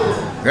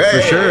tonight. Hey,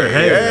 for sure.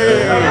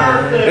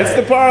 Hey, it's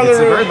the parlor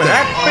room.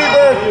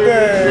 Happy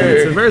birthday!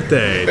 It's a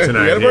birthday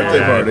tonight. We had a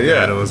birthday party,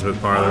 at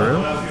Elizabeth Parlor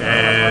Room.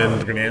 And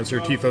we're going to answer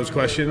Tifo's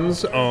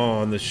questions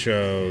on the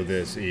show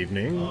this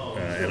evening.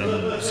 And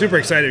I'm super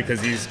excited because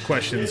these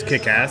questions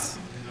kick ass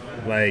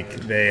like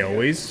they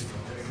always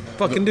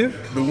fucking do.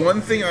 The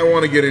one thing I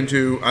want to get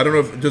into, I don't know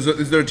if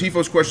is there a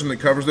Tifo's question that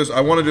covers this?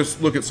 I want to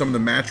just look at some of the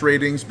match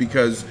ratings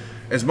because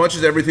as much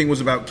as everything was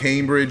about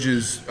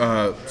Cambridge's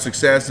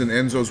success and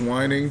Enzo's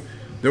whining,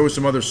 there were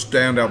some other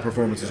standout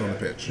performances on the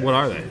pitch. What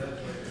are they?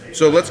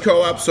 So let's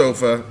call up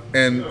Sofa,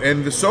 and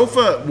the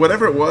Sofa,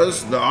 whatever it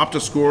was, the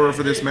Opta scorer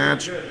for this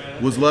match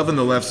was loving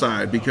the left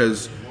side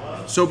because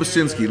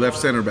Sobocinski, left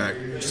center back,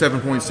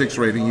 7.6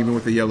 rating, even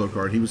with the yellow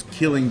card. He was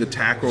killing the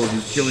tackles. He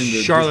was killing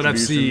the Charlotte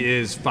FC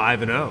is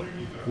 5-0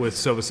 with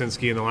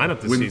Sobocinski in the lineup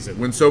this season.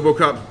 When Sobo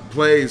Cup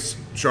plays,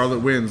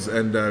 Charlotte wins,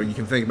 and you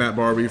can thank Matt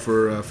Barbie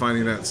for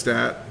finding that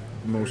stat,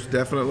 most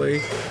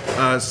definitely.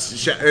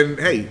 And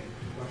hey,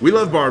 we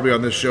love Barbie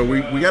on this show.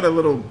 We got a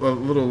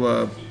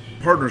little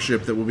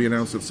partnership that will be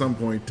announced at some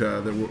point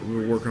that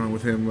we're working on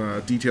with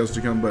him. Details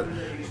to come. But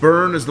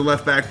Byrne is the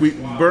left back.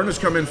 Byrne has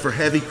come in for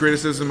heavy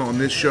criticism on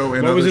this show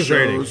and other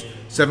shows.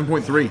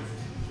 7.3.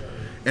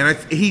 And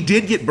he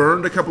did get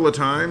burned a couple of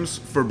times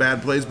for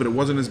bad plays, but it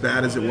wasn't as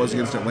bad as it was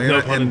against Atlanta.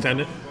 No pun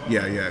intended.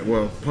 Yeah.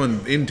 Well,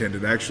 pun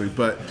intended actually.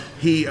 But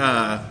he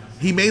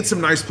made some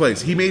nice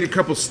plays. He made a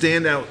couple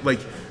standout.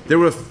 Like there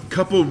were a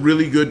couple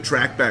really good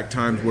track back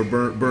times where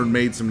Byrne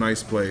made some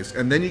nice plays.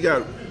 And then you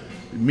got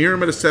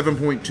Miram at a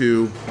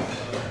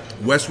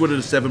 7.2, Westwood at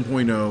a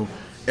 7.0.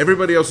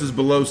 Everybody else is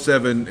below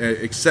 7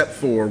 except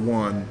for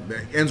one.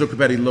 Enzo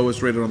Capetti,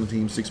 lowest rated on the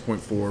team,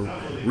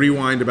 6.4.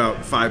 Rewind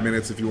about 5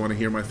 minutes if you want to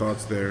hear my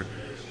thoughts there.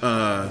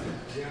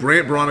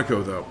 Brant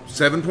Bronico, though,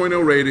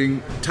 7.0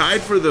 rating,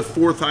 tied for the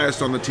fourth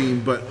highest on the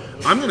team, but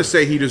I'm going to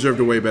say he deserved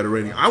a way better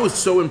rating. I was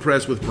so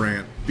impressed with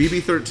Brant.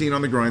 BB13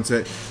 on the grind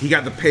set. He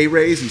got the pay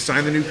raise. He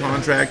signed the new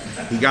contract.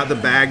 He got the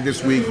bag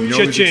this week. You know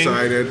he's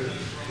excited.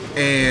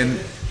 And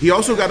he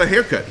also got a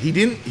haircut. He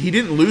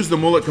didn't lose the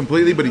mullet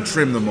completely, but he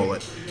trimmed the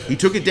mullet. He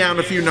took it down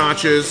a few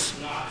notches.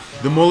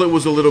 The mullet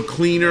was a little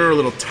cleaner, a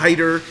little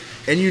tighter,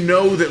 and you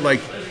know that like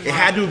it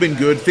had to have been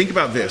good. Think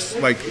about this.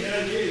 Like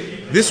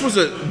this was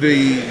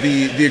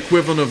the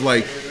equivalent of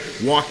like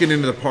walking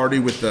into the party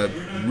with a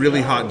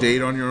really hot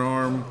date on your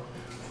arm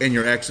and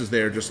your ex is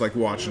there just like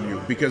watching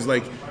you because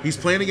like he's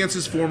playing against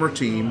his former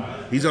team.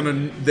 He's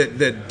on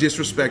that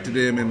disrespected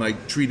him and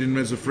like treated him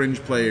as a fringe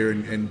player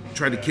and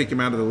tried to kick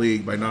him out of the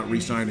league by not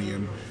re-signing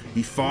him.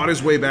 He fought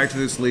his way back to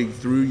this league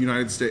through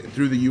United States,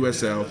 through the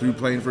USL, through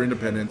playing for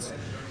Independence.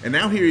 And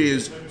now here he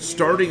is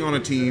starting on a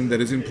team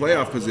that is in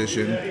playoff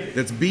position,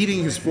 that's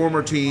beating his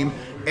former team,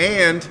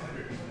 and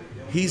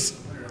he's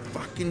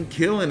fucking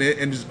killing it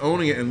and just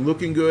owning it and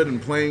looking good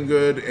and playing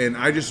good. And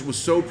I just was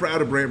so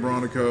proud of Brant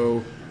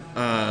Bronico.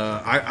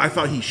 I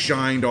thought he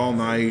shined all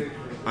night.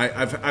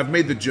 I've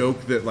made the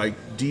joke that like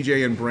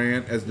DJ and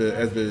Brant as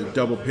the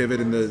double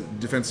pivot in the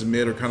defensive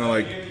mid are kind of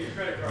like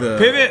the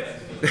pivot.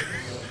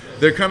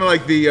 They're kind of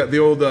like the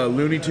old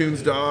Looney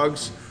Tunes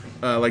dogs,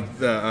 like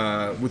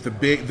with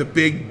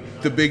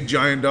the big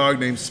giant dog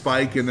named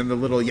Spike, and then the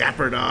little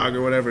yapper dog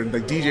or whatever. And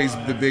like DJ's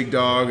the big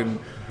dog,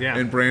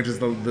 and Brant is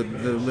the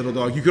little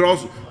dog.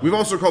 We've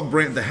also called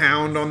Brant the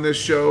Hound on this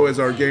show as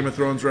our Game of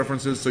Thrones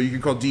references. So you can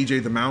call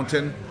DJ the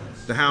Mountain,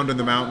 the Hound and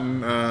the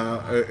Mountain.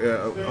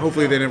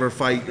 Hopefully they never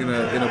fight in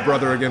a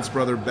brother against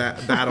brother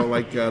battle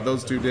like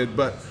those two did,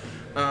 but.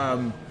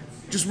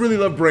 Just really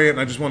love Brant, and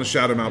I just want to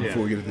shout him out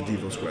before we get into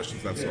Devo's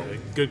questions. That's all.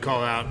 Good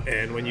call out.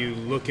 And when you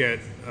look at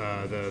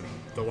the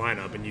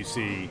lineup and you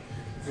see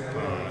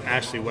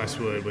Ashley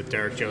Westwood with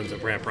Derek Jones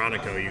and Brant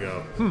Bronico, you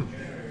go,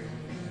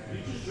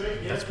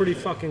 that's pretty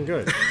fucking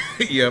good.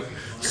 Yep.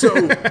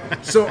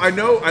 So I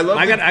know I love.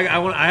 I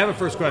have a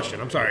first question.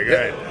 I'm sorry. Go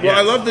ahead.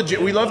 Well, yes.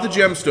 We love the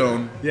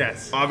gemstone.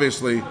 Yes.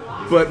 Obviously,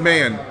 but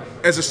man.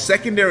 As a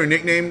secondary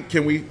nickname,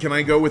 can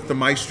I go with the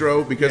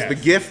Maestro? Because the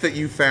gift that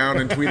you found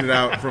and tweeted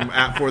out from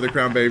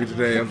 @ForTheCrownBaby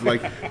today of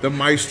like the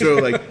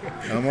Maestro, like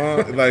come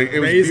on, like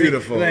it was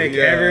beautiful. Like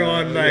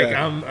everyone, like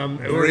I'm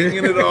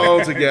bringing it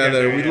all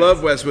together. We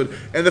love Westwood,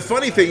 and the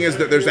funny thing is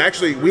that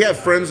we have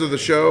friends of the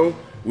show.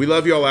 We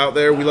love y'all out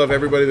there. We love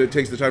everybody that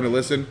takes the time to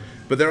listen.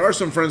 But there are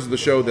some friends of the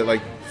show that,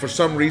 like, for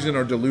some reason,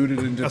 are deluded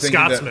into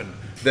thinking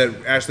that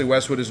Ashley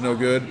Westwood is no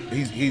good.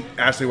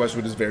 Ashley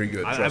Westwood is very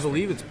good. I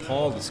believe it's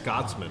Paul the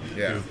Scotsman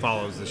who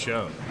follows the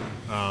show.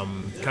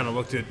 Kind of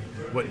looked at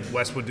what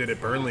Westwood did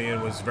at Burnley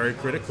and was very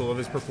critical of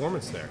his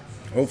performance there.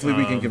 Hopefully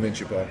we can convince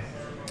you, Paul.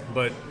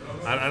 But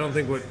I don't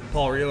think what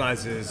Paul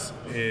realizes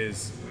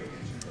is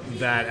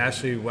that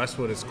Ashley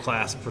Westwood is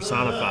class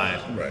personified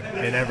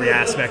in every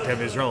aspect of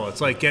his role.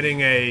 It's like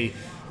getting a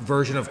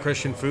version of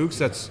Christian Fuchs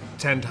that's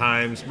 10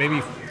 times,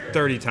 maybe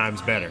 30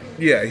 times better.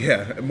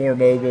 Yeah, more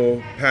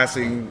mobile,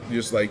 passing,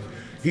 just like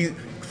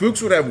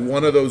Fuchs would have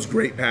one of those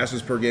great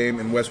passes per game,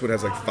 and Westwood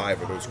has like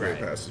 5 of those great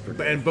passes per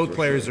game. And both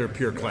players are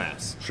pure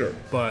class. Sure.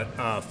 But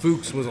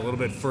Fuchs was a little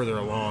bit further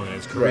along in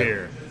his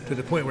career to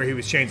the point where he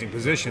was changing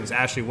positions.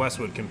 Ashley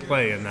Westwood can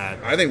play in that.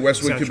 I think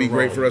Westwood could be central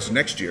great role. for us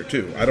next year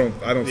too. I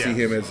don't see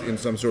him as in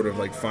some sort of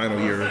like final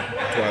year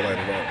twilight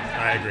of all.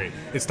 I agree.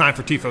 It's time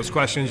for Tifo's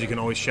questions. You can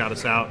always shout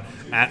us out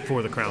at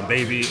For the Crown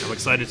Baby. I'm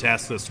excited to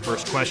ask this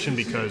first question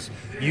because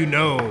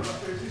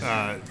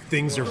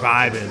things are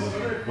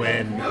vibing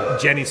when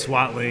Jenny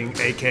Swatling,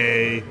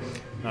 a.k.a.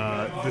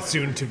 The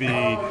soon-to-be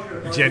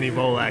Jenny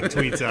Volak,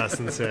 tweets us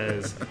and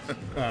says,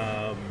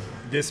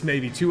 this may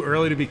be too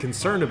early to be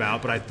concerned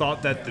about, but I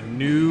thought that the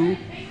new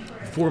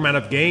format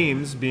of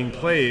games being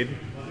played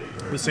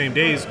the same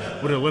days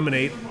would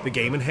eliminate the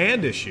game in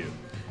hand issue.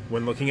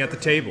 When looking at the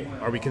table,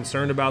 are we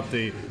concerned about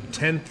the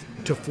 10th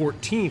to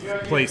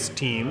 14th place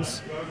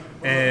teams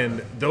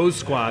and those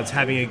squads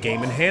having a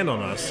game in hand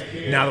on us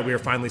now that we are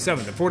finally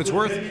 7th? And for what it's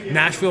worth,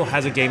 Nashville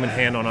has a game in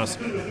hand on us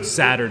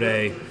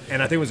Saturday.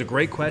 And I think it was a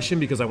great question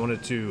because I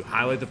wanted to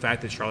highlight the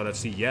fact that Charlotte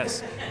FC,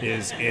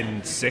 is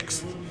in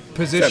 6th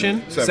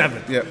position.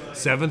 Seventh. Yep.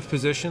 7th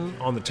position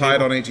on the table.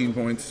 Tied on 18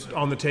 points.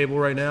 On the table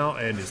right now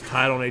and is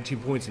tied on 18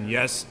 points. And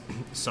yes,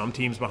 some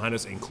teams behind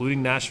us,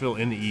 including Nashville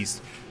in the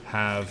East,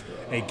 have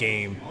a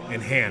game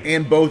in hand.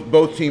 And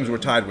both teams we're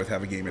tied with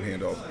have a game in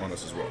hand on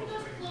us as well.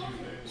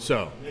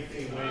 So,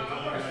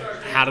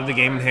 how did the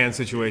game in hand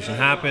situation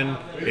happen?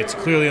 It's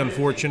clearly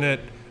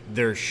unfortunate.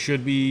 There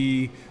should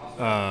be,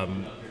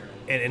 and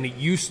it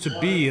used to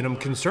be, and I'm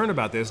concerned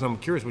about this, and I'm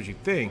curious what you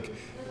think.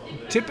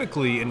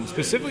 Typically, and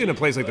specifically in a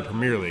place like the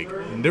Premier League,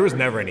 there was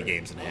never any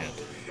games in hand.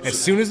 As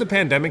soon as the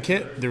pandemic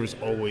hit, there was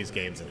always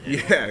games in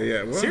hand.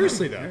 Yeah. Well,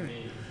 Seriously, though.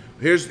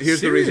 Here's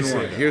the reason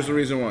why. Here's the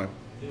reason why.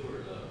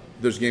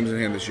 There's games in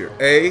hand this year.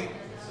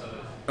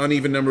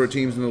 Uneven number of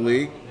teams in the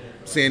league.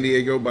 San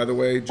Diego, by the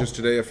way, just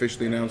today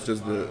officially announced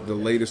as the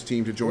latest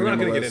team to join MLS. We're not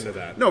going to get into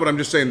that. No, but I'm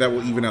just saying that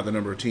will even out the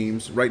number of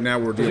teams. Right now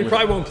we're dealing We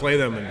probably won't play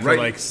them for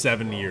like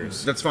 7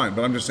 years. That's fine,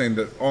 but I'm just saying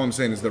that all I'm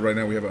saying is that right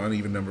now we have an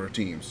uneven number of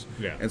teams.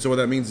 Yeah. And so what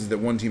that means is that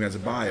one team has a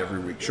bye every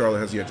week. Charlotte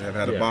has yet to have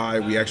had a bye.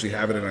 We actually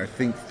have it in, I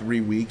think,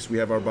 3 weeks. We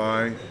have our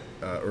bye,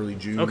 early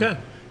June. Okay.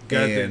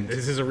 And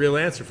this is a real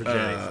answer for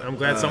Jenny. I'm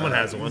glad someone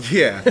has one.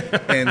 Yeah,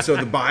 and so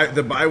the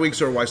bye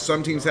weeks are why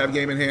some teams have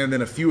game in hand.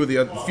 Then a few of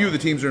the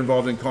teams are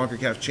involved in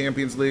CONCACAF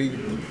Champions League,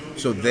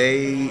 so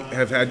they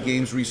have had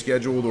games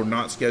rescheduled or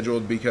not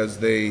scheduled because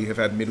they have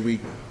had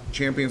midweek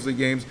Champions League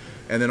games.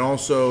 And then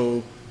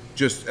also,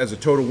 just as a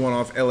total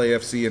one-off,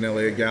 LAFC and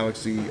LA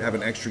Galaxy have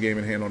an extra game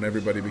in hand on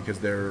everybody because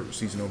their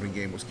season opening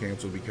game was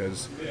canceled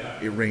because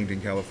it rained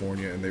in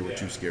California and they were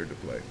too scared to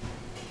play.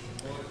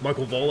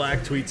 Michael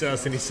Volak tweets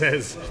us and he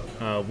says,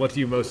 what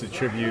do you most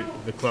attribute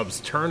the club's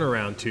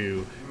turnaround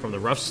to from the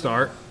rough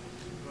start,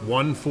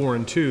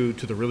 1-4-2, to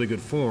the really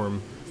good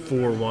form,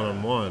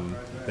 4-1-1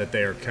 that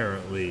they are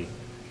currently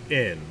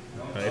in?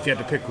 If you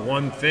had to pick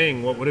one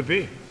thing, what would it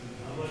be?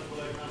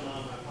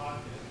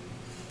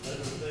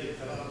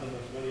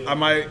 I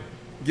might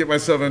get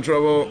myself in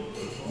trouble,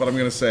 but I'm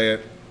going to say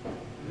it.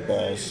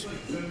 Balls.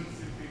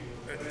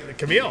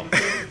 Camille.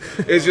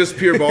 It's just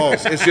pure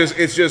balls.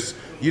 It's just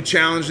you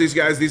challenge these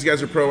guys. These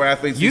guys are pro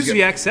athletes.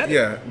 Yusviak said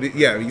it.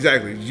 Yeah,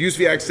 exactly.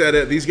 Yusviak said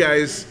it. These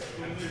guys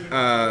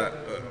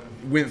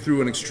went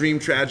through an extreme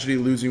tragedy,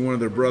 losing one of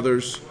their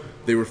brothers.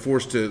 They were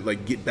forced to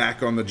get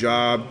back on the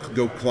job,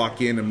 go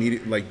clock in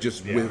immediately,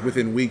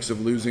 within weeks of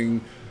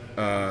losing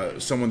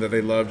someone that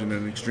they loved in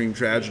an extreme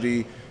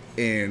tragedy.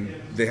 And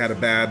they had a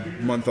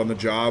bad month on the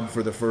job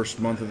for the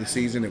first month of the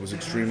season. It was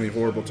extremely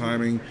horrible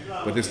timing.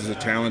 But this is a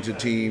talented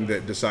team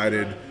that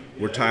decided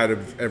we're tired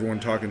of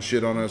everyone talking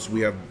shit on us. We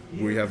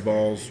have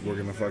balls. We're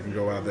gonna fucking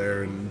go out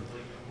there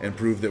and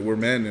prove that we're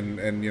men.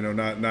 And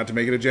not to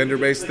make it a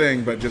gender-based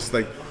thing, but just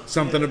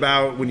something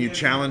about when you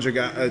challenge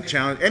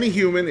any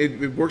human.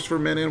 It works for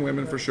men and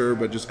women for sure.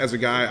 But just as a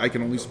guy, I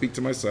can only speak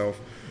to myself.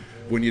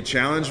 When you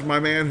challenge my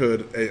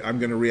manhood, I'm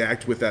going to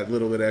react with that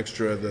little bit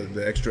extra,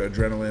 the extra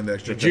adrenaline, the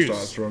extra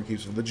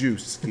testosterone the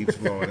juice keeps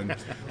flowing. And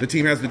the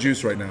team has the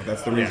juice right now.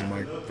 That's the reason,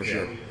 Mike, for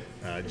sure.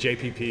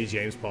 JPP,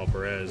 James Paul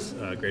Perez,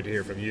 great to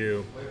hear from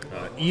you.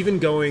 Even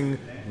going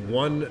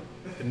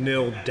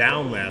 1-0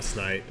 down last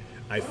night,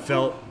 I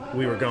felt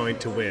we were going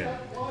to win.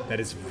 That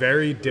is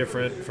very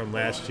different from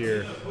last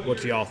year. What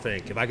do y'all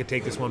think? If I could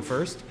take this one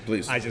first,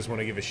 please. I just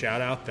want to give a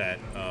shout out that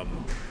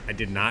I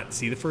did not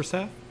see the first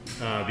half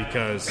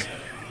because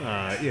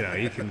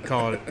you can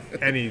call it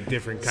any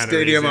different kind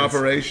stadium of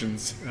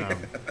operations.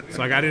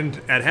 So I got in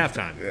at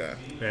halftime, yeah,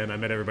 and I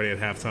met everybody at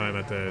halftime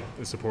at the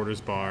supporters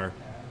bar,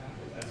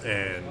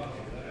 and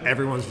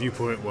everyone's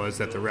viewpoint was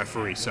that the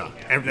referee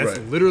sucked. That's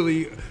Right.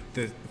 literally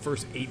the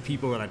first 8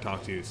 people that I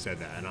talked to said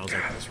that, and I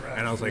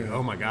was like,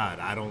 oh my god,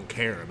 I don't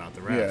care about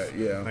the ref.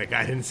 Yeah, yeah. Like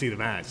I didn't see the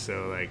match,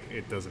 so like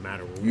it doesn't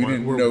matter. You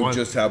didn't know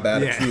just how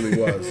bad it truly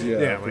was. Yeah,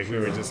 yeah, for like sure.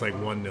 we were just like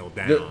 1-0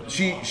 down.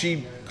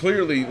 She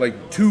clearly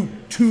like two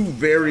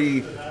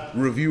very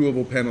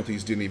reviewable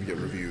penalties didn't even get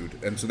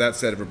reviewed, and so that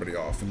set everybody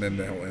off. And then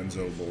the whole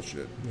Enzo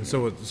bullshit.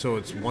 So it's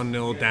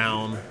 1-0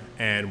 down,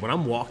 and when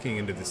I'm walking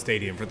into the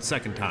stadium for the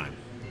second time,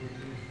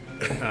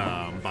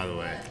 by the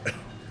way,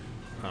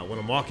 when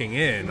I'm walking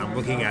in, I'm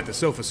looking at the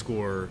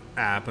SofaScore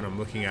app, and I'm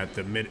looking at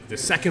the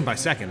second by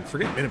second,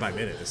 forget minute by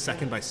minute, the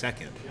second by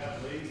second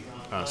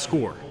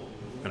score,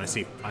 and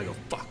I go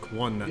fuck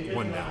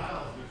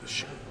 1-0.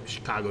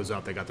 Chicago's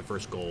up, they got the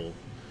first goal,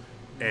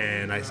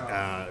 and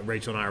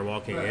Rachel and I are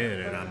walking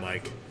in, and I'm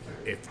like,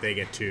 if they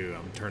get 2,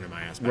 I'm turning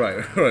my ass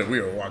back. Right. We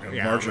were marching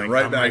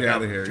I'm back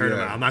out of here.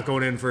 I'm not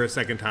going in for a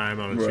second time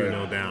on a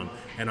 2-0 down.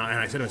 And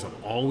I said to myself,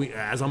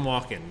 as I'm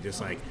walking,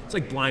 just like it's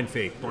like blind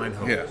faith, blind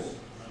hope. Yeah.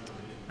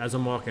 As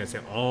I'm walking, I say,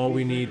 all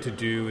we need to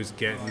do is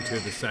get into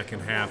the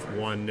second half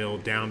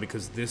 1-0 down,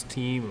 because this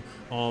team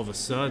all of a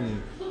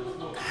sudden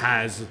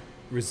has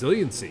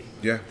resiliency.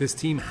 Yeah. This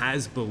team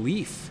has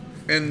belief.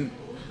 And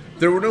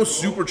there were no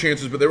super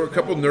chances, but there were a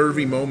couple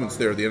nervy moments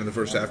there at the end of the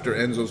first half after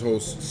Enzo's whole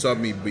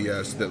sub-me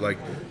BS that like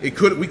we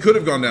could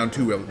have gone down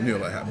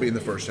 2-0 in the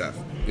first half.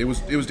 It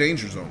was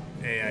danger zone.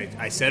 Hey,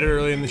 I said it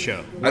early in the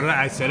show.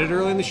 I said it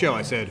early in the show.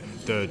 I said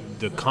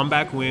the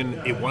comeback win,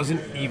 it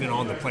wasn't even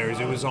on the players.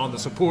 It was on the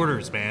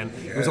supporters, man.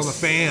 It was on the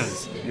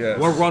fans. Yes.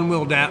 We're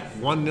 1-0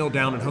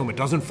 down at home. It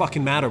doesn't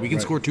fucking matter. We can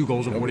score 2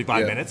 goals in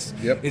 45 minutes.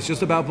 Yep. It's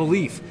just about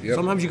belief. Yep.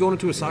 Sometimes you go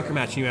into a soccer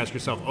match and you ask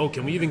yourself, oh,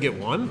 can we even get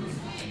 1?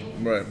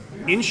 Right.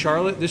 In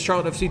Charlotte, this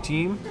Charlotte FC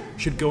team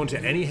should go into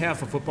any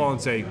half of football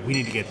and say, we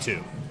need to get 2.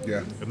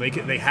 Yeah. And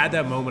they had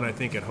that moment, I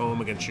think, at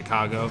home against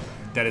Chicago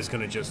that is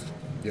going to just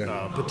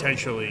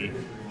potentially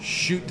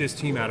shoot this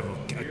team out of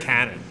a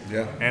cannon.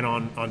 Yeah. And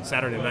on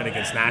Saturday night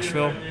against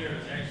Nashville,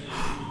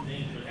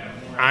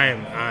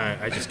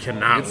 I just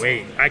cannot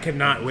wait. I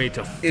cannot wait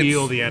to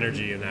feel the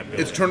energy in that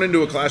building. It's turned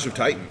into a clash of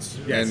titans.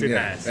 Yes, and, it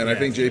has. And I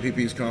think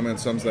JPP's comment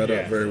sums that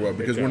up very well,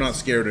 because we're not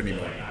scared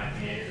anymore.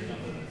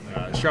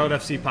 Charlotte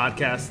FC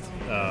podcast.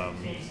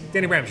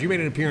 Danny Brams, you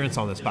made an appearance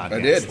on this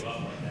podcast.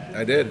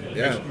 I did.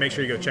 Yeah. Make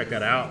sure you go check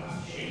that out.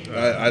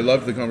 I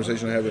loved the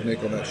conversation I had with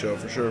Nick on that show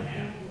for sure.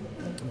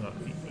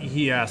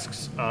 He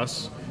asks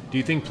us, do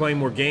you think playing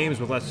more games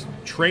with less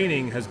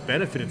training has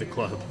benefited the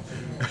club?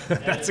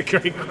 That's a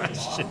great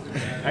question.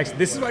 Actually,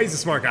 this is why he's a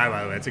smart guy,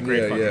 by the way. It's a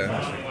great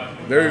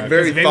question.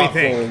 Very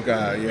thoughtful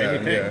guy.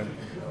 Yeah.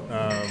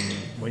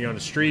 When you're on a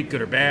streak,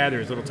 good or bad,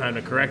 there's little time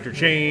to correct or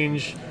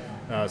change.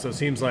 So it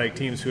seems like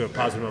teams who have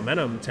positive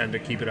momentum tend to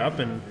keep it up,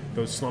 and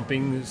those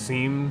slumping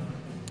seem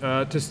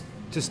to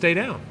stay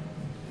down.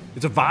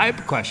 It's a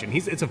vibe question.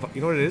 You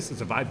know what it is?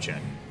 It's a vibe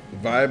check.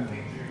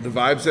 The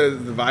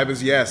vibe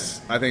is yes.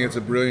 I think it's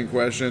a brilliant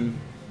question,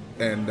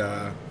 and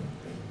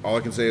all I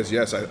can say is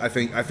yes. I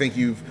think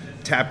you've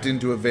tapped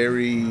into a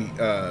very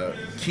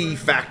key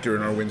factor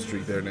in our win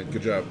streak there, Nick.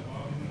 Good job.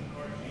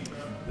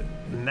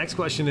 The next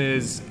question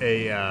is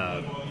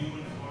I've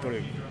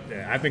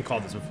been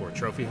called this before,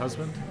 trophy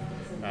husband.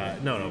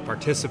 No,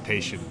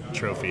 participation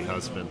trophy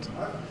husband.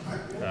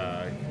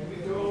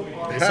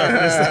 This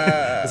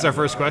is our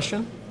first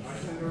question.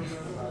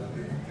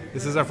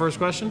 This is our first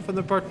question from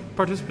the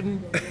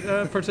participation.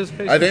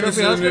 I think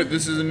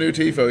this is a new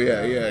TIFO.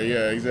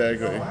 Yeah,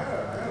 exactly.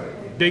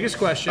 Biggest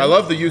question. I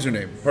love the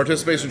username,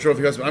 participation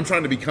trophy husband. I'm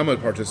trying to become a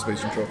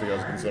participation trophy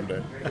husband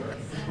someday.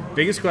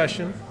 Biggest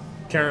question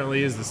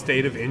currently is the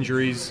state of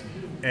injuries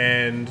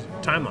and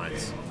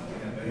timelines.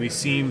 We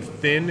seem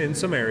thin in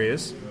some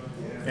areas,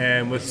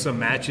 and with some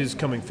matches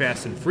coming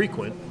fast and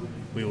frequent,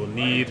 we will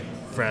need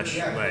fresh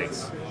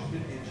legs.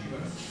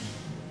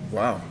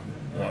 Wow.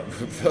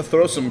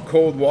 Throw some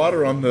cold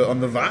water on the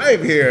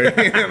vibe here.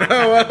 You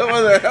know, what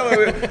the hell?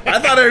 I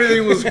thought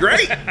everything was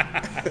great.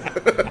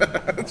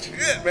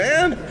 Shit,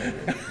 man.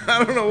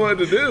 I don't know what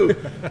to do.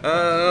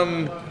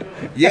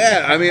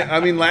 Yeah, I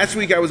mean, last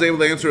week I was able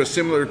to answer a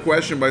similar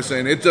question by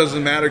saying it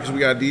doesn't matter because we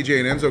got DJ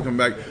and Enzo coming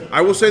back.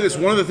 I will say this: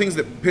 one of the things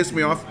that pissed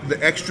me off,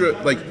 the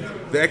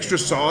extra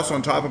sauce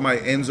on top of my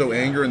Enzo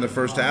anger in the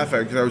first half,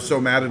 because I was so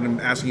mad at him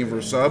asking him for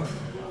a sub.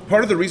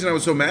 Part of the reason I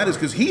was so mad is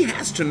because he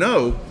has to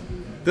know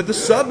that the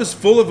sub is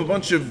full of a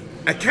bunch of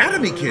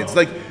academy kids.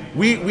 Like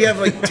we have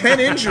like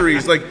 10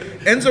 injuries. Like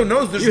Enzo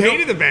knows there's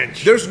hated the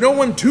bench. There's no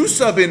one to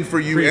sub in for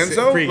you,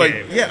 Enzo. Pre-game.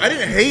 Like I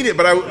didn't hate it,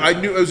 but I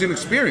knew I was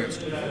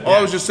inexperienced. All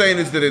I was just saying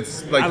is that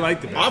it's like I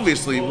like the bench.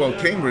 Obviously, well,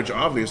 Cambridge,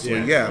 obviously,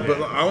 yeah.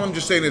 But all I'm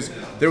just saying is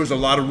there was a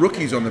lot of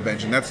rookies on the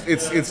bench, and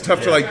it's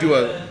tough to like do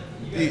a.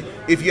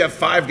 If you have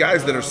 5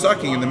 guys that are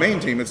sucking in the main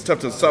team, it's tough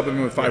to sub them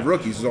in with 5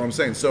 rookies. Is all I'm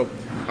saying. So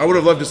I would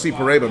have loved to see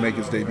Pareba make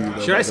his debut.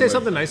 Though, Should I say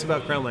something nice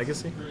about Crown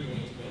Legacy?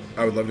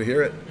 I would love to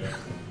hear it.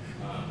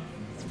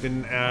 It's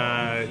been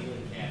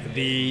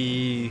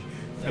the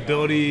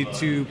ability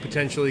to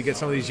potentially get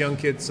some of these young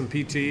kids some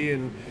PT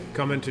and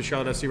coming to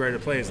Charlotte FC ready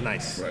to play is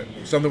nice. Right.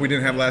 Something we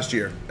didn't have last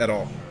year at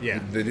all. Yeah.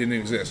 They didn't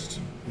exist.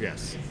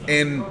 Yes.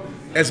 And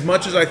as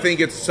much as I think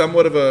it's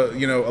somewhat of a,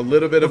 a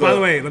little bit of By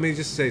the way, let me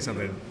just say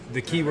something.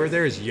 The key word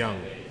there is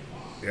young.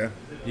 Yeah.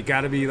 You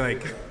got to be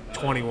like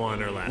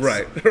 21 or less.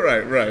 Right.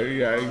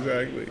 Yeah,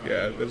 exactly.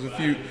 Yeah, there's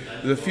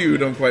a few who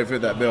don't quite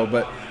fit that bill,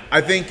 but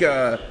I think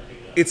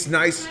it's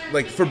nice,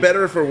 like for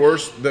better or for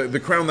worse, the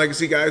Crown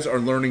Legacy guys are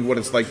learning what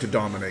it's like to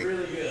dominate.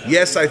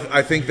 Yes,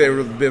 I think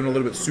they've been a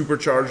little bit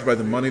supercharged by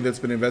the money that's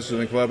been invested in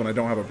the club, and I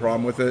don't have a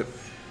problem with it.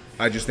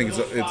 I just think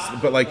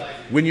it's but like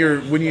when you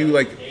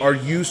like are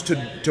used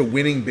to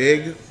winning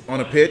big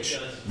on a pitch,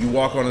 you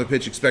walk onto the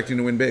pitch expecting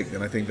to win big,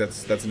 and I think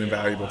that's an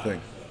invaluable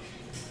thing.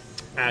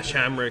 Ash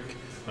Hamrick,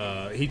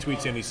 he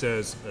tweets in, he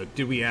says,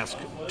 did we ask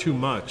too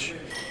much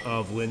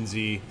of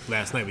Lindsay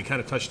last night? We kind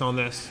of touched on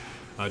this.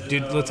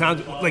 Did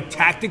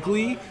Lattanzio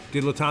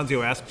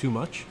ask too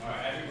much?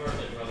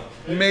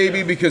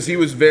 Maybe because he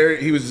was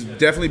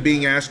definitely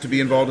being asked to be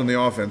involved in the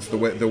offense, the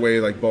way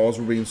like balls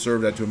were being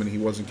served at to him and he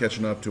wasn't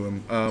catching up to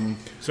him.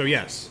 So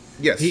yes.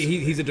 Yes.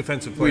 He's a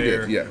defensive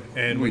player. We did,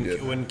 yeah. And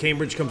when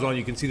Cambridge comes on,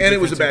 you can see the and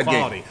defensive it was a bad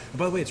quality. game. And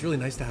by the way, it's really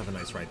nice to have a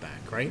nice right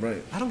back, right?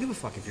 Right. I don't give a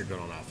fuck if you're good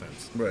on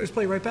offense. Right. Just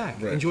play right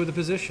back. Right. Enjoy the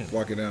position.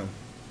 Lock it down.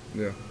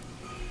 Yeah.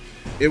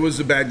 It was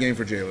a bad game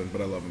for Jalen,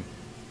 but I love him.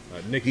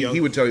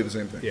 He would tell you the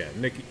same thing. Yeah,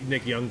 Nick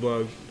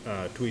Youngblood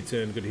tweets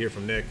in. Good to hear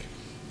from Nick.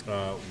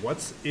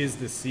 What is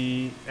the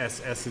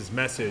CSS's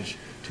message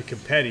to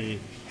Capetti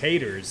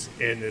haters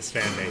in this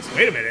fan base?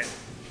 Wait a minute.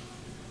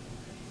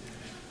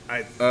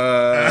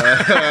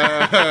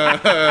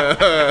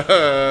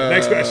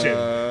 Next question.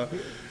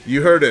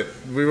 You heard it.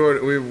 We've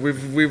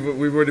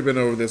already been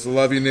over this. I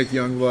love you, Nick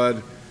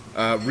Youngblood.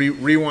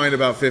 Rewind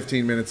about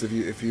 15 minutes if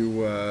you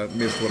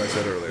missed what I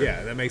said earlier.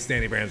 Yeah, that makes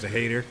Danny Brams a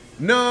hater.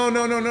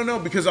 No,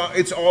 because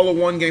it's all a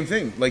one game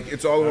thing. Like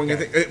it's all a one game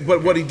thing.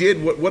 But what he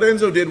did, what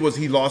Enzo did was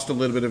he lost a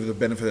little bit of the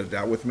benefit of the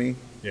doubt with me.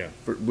 Yeah.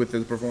 With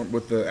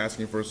the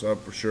asking for a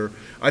sub for sure.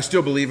 I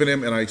still believe in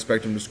him and I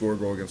expect him to score a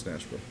goal against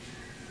Nashville.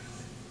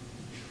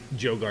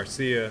 Joe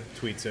Garcia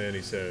tweets in.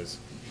 He says,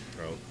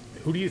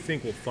 "Who do you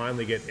think will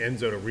finally get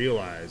Enzo to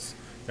realize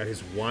that his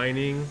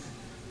whining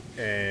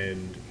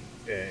and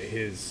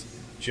his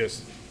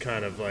just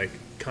kind of like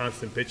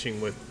constant pitching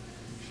with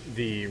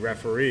the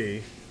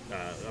referee,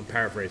 I'm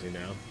paraphrasing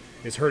now,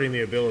 is hurting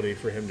the ability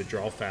for him to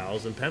draw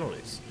fouls and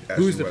penalties?"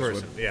 Who's the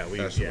person? Yeah, we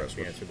answered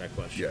that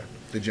question. Yeah,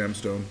 the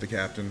gemstone, the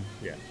captain.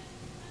 Yeah,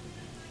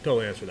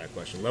 totally answered that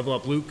question. Level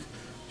Up Luke.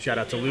 Shout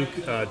out to Luke.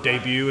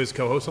 Debut as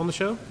co-host on the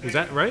show. Is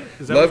that right?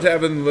 Loved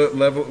having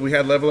Level. We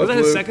had Level Up Luke.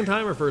 Was that his second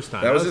time or first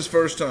time? That was his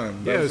first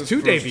time. Yeah, it was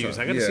two debuts.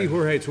 I got to see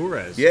Jorge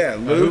Torres. Yeah,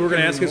 Luke. Who we're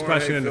going to ask his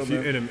question in a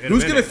minute.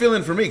 Who's going to fill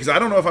in for me? Because I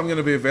don't know if I'm going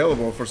to be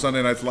available for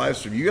Sunday night's live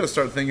stream. You got to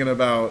start thinking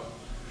about.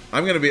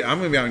 I'm going to be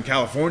out in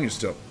California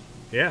still.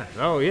 Yeah.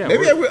 Oh, yeah.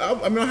 Maybe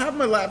I'm going to have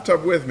my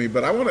laptop with me,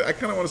 but I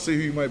kind of want to see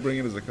who you might bring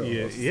in as a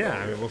co-host. Yeah.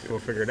 I mean, we'll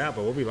figure it out,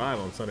 but we'll be live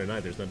on Sunday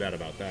night. There's no doubt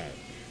about that.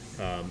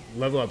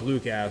 Level Up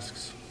Luke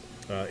asks,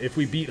 if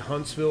we beat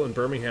Huntsville and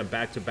Birmingham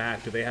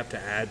back-to-back, do they have to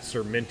add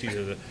Sir Minty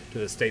to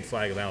the state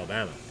flag of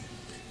Alabama?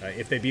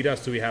 If they beat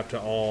us, do we have to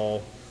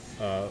all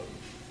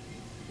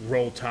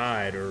roll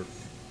tide or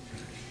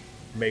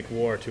make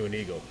war to an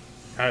eagle?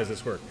 How does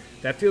this work?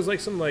 That feels like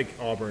some like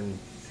Auburn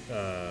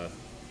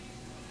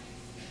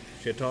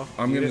shit talk.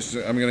 I'm gonna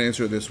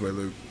answer it this way,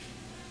 Luke.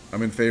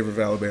 I'm in favor of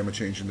Alabama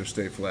changing their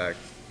state flag.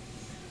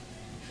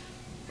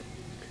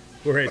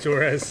 Jorge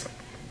Torres.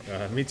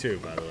 Me too,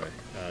 by the way.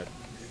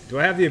 Do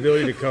I have the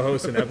ability to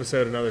co-host an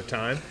episode another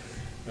time?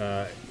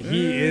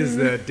 He is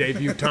the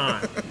debutant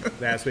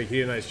last week. He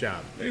did a nice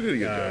job. He did a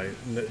good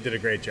job. Did a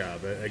great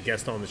job. A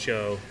guest on the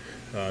show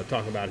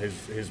talking about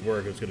his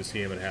work. It was good to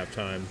see him at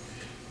halftime.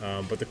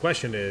 But the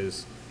question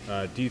is,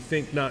 do you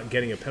think not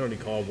getting a penalty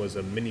call was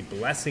a mini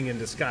blessing in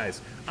disguise?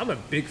 I'm a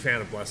big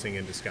fan of blessing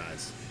in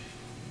disguise.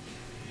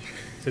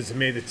 Since it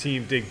made the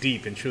team dig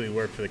deep and truly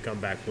work for the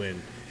comeback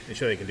win. And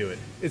show they can do it.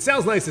 It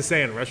sounds nice to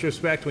say in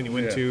retrospect when you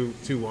win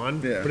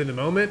 2-1, but in the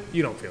moment,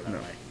 you don't feel that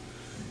way.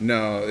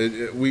 No,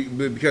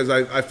 because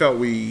I felt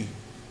we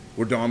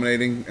were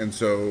dominating, and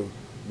so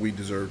we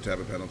deserved to have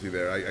a penalty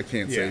there. I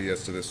can't say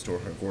yes to this,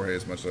 Jorge,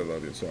 as much as I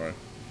love you. Sorry. I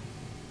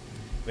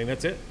think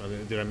that's it.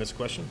 Did I miss a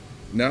question?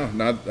 No,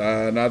 not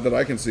that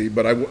I can see.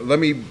 But let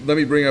me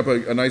bring up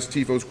a nice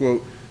Tifos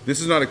quote.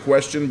 This is not a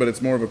question, but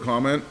it's more of a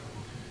comment,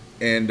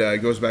 and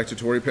it goes back to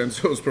Tori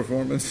Penso's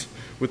performance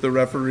with the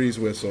referee's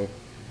whistle.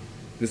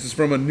 This is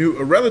from a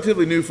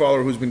relatively new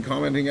follower who's been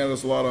commenting at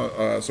us a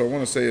lot. So I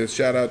want to say a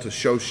shout out to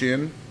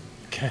Shoshin.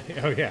 Okay.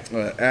 Oh yeah.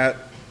 At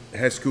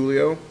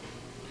Hesculio.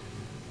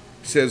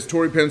 Says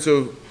Tori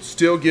Penso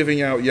still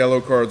giving out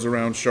yellow cards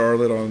around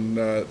Charlotte on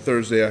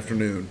Thursday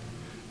afternoon.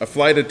 A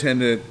flight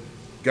attendant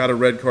got a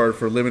red card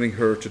for limiting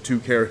her to 2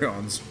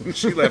 carry-ons when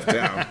she left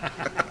town.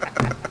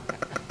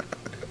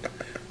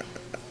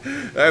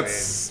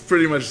 That's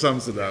pretty much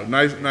sums it up.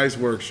 Nice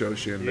work,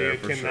 Shoshin. There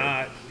for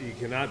sure. You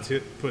cannot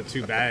put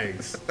 2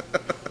 bags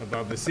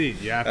above the seat.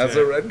 You have That's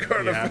a red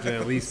card. You have to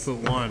at least put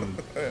one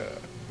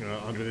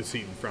under the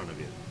seat in front of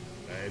you.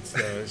 It's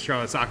the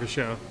Charlotte Soccer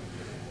Show.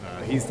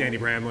 He's Danny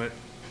Bramlett.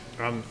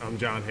 I'm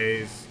John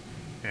Hayes.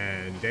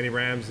 And Danny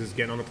Brams is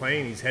getting on the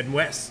plane. He's heading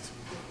west.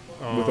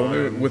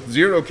 With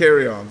zero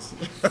carry-ons.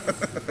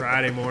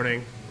 Friday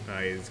morning.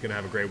 He's going to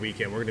have a great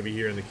weekend. We're going to be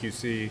here in the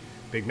QC.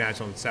 Big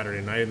match on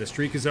Saturday night. And the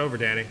streak is over,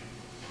 Danny.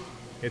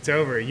 It's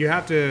over. You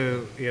have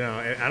to,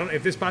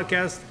 if this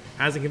podcast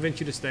hasn't convinced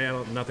you to stay,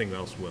 nothing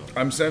else will.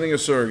 I'm sending a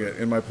surrogate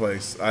in my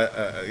place.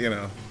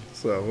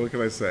 So what can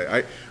I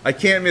say? I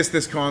can't miss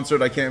this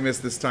concert. I can't miss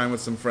this time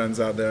with some friends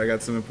out there. I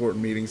got some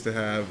important meetings to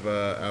have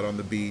out on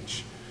the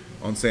beach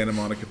on Santa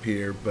Monica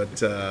Pier.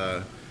 But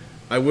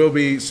I will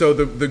be. So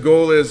the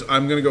goal is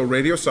I'm going to go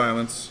radio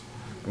silence.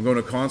 I'm going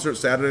to a concert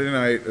Saturday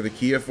night at the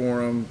Kia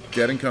Forum,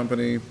 Jet &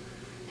 Company,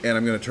 and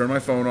I'm going to turn my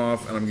phone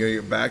off, and I'm going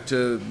to get back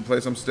to the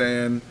place I'm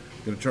staying.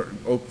 I'm going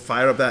to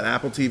fire up that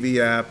Apple TV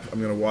app.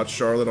 I'm going to watch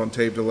Charlotte on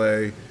tape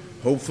delay.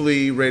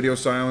 Hopefully radio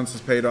silence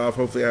has paid off.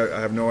 Hopefully I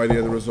have no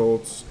idea the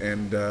results,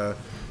 and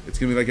it's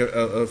going to be like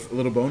a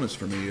little bonus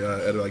for me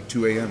at like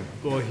 2 a.m.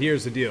 Well,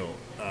 here's the deal.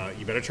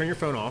 You better turn your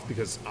phone off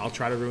because I'll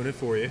try to ruin it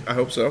for you. I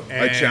hope so.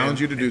 And I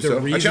challenge you to do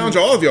so. I challenge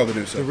all of y'all to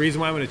do so. The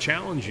reason why I'm going to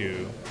challenge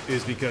you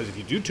is because if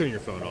you do turn your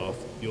phone off,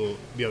 you'll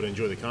be able to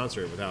enjoy the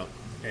concert without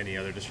any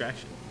other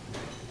distraction.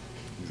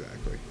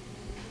 Exactly.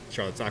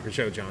 Charlotte Soccer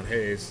Show, John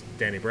Hayes,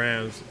 Danny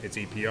Brams. It's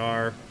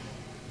EPR.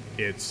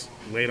 It's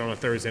late on a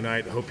Thursday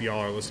night. I hope you all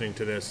are listening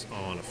to this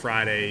on a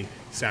Friday,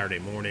 Saturday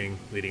morning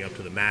leading up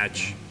to the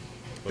match.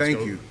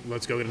 Thank you.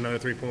 Let's go get another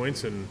 3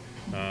 points, and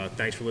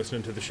thanks for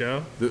listening to the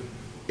show.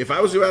 If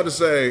I was about to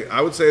say,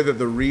 I would say that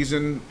the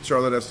reason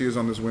Charlotte FC is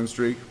on this win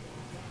streak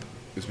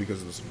is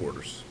because of the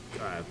supporters.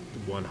 I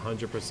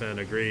 100%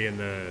 agree, and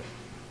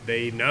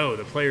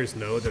the players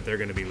know that they're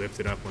going to be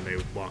lifted up when they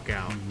walk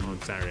out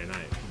on Saturday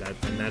night.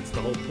 And that's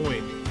the whole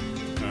point.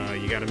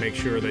 You got to make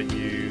sure that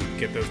you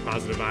get those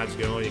positive vibes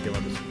going. You can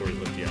let the supporters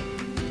lift you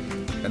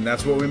up. And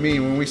that's what we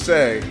mean when we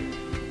say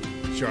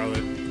Charlotte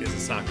is a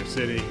soccer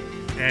city,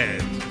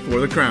 and for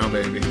the crown,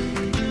 baby.